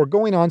applause before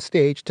going on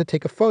stage to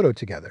take a photo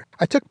together.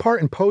 I took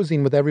part in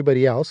posing with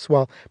everybody else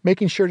while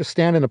making sure to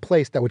stand in a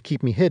place that would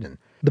keep me hidden.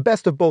 The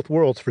best of both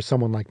worlds for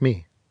someone like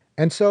me.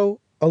 And so,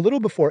 a little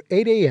before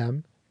 8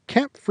 a.m.,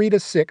 Camp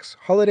Frida 6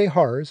 Holiday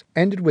Horrors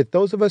ended with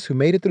those of us who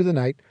made it through the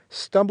night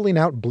stumbling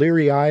out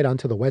bleary-eyed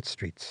onto the wet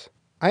streets.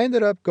 I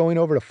ended up going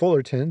over to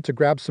Fullerton to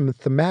grab some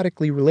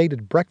thematically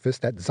related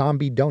breakfast at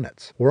Zombie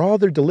Donuts, where all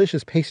their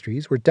delicious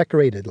pastries were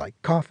decorated like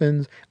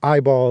coffins,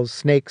 eyeballs,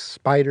 snakes,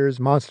 spiders,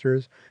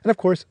 monsters, and of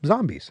course,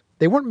 zombies.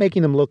 They weren't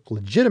making them look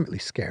legitimately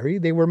scary,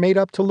 they were made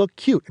up to look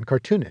cute and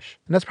cartoonish.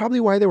 And that's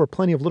probably why there were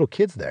plenty of little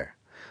kids there.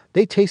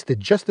 They tasted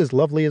just as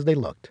lovely as they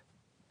looked.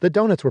 The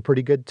donuts were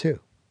pretty good too.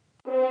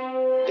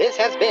 This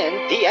has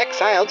been the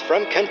Exiled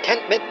from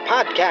Contentment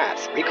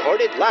podcast,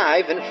 recorded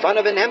live in front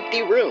of an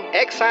empty room.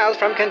 Exiled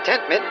from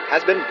Contentment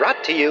has been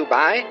brought to you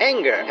by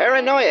anger,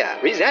 paranoia,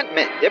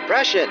 resentment,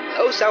 depression,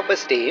 low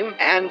self-esteem,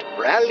 and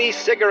Rally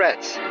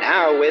cigarettes,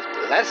 now with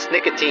less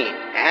nicotine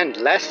and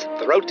less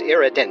throat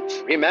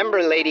irritants.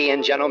 Remember, ladies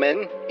and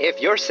gentlemen, if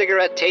your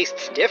cigarette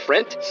tastes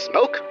different,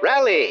 smoke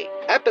Rally.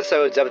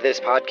 Episodes of this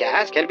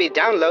podcast can be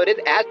downloaded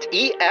at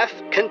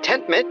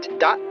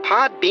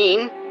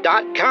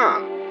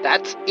efcontentment.podbean.com.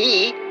 That's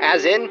E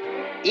as in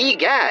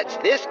egads.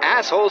 This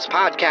asshole's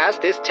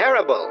podcast is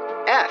terrible.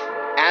 F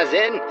as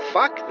in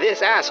fuck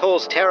this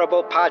asshole's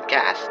terrible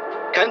podcast.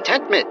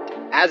 Contentment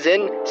as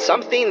in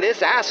something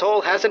this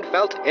asshole hasn't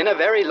felt in a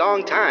very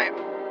long time.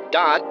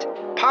 Pod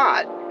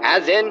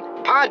as in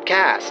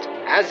podcast.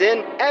 As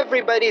in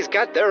everybody's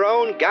got their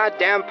own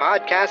goddamn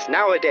podcast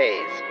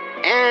nowadays.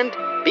 And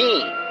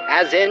bean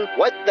as in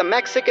what the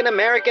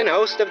Mexican-American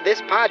host of this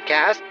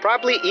podcast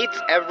probably eats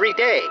every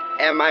day.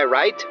 Am I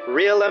right,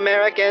 real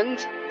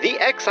Americans? The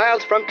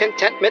Exiled from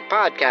Contentment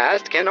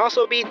podcast can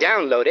also be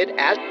downloaded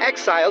at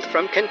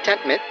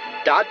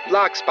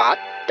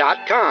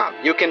exiledfromcontentment.blogspot.com.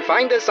 You can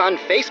find us on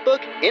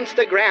Facebook,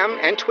 Instagram,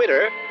 and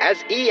Twitter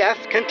as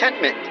EF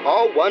Contentment,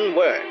 all one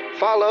word.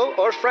 Follow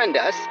or friend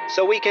us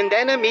so we can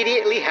then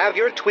immediately have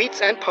your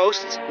tweets and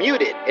posts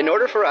muted in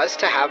order for us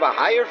to have a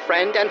higher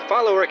friend and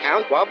follower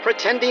count while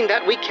pretending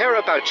that we care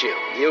about you.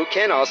 You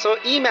can also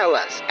email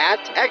us at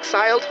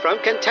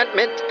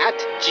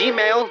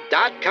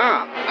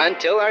exiledfromcontentment@gmail.com.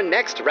 Until our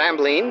next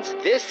ramblings,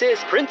 this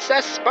is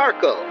Princess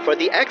Sparkle for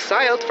the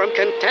Exiled from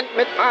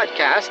Contentment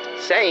podcast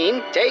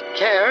saying take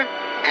care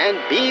and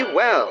be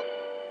well.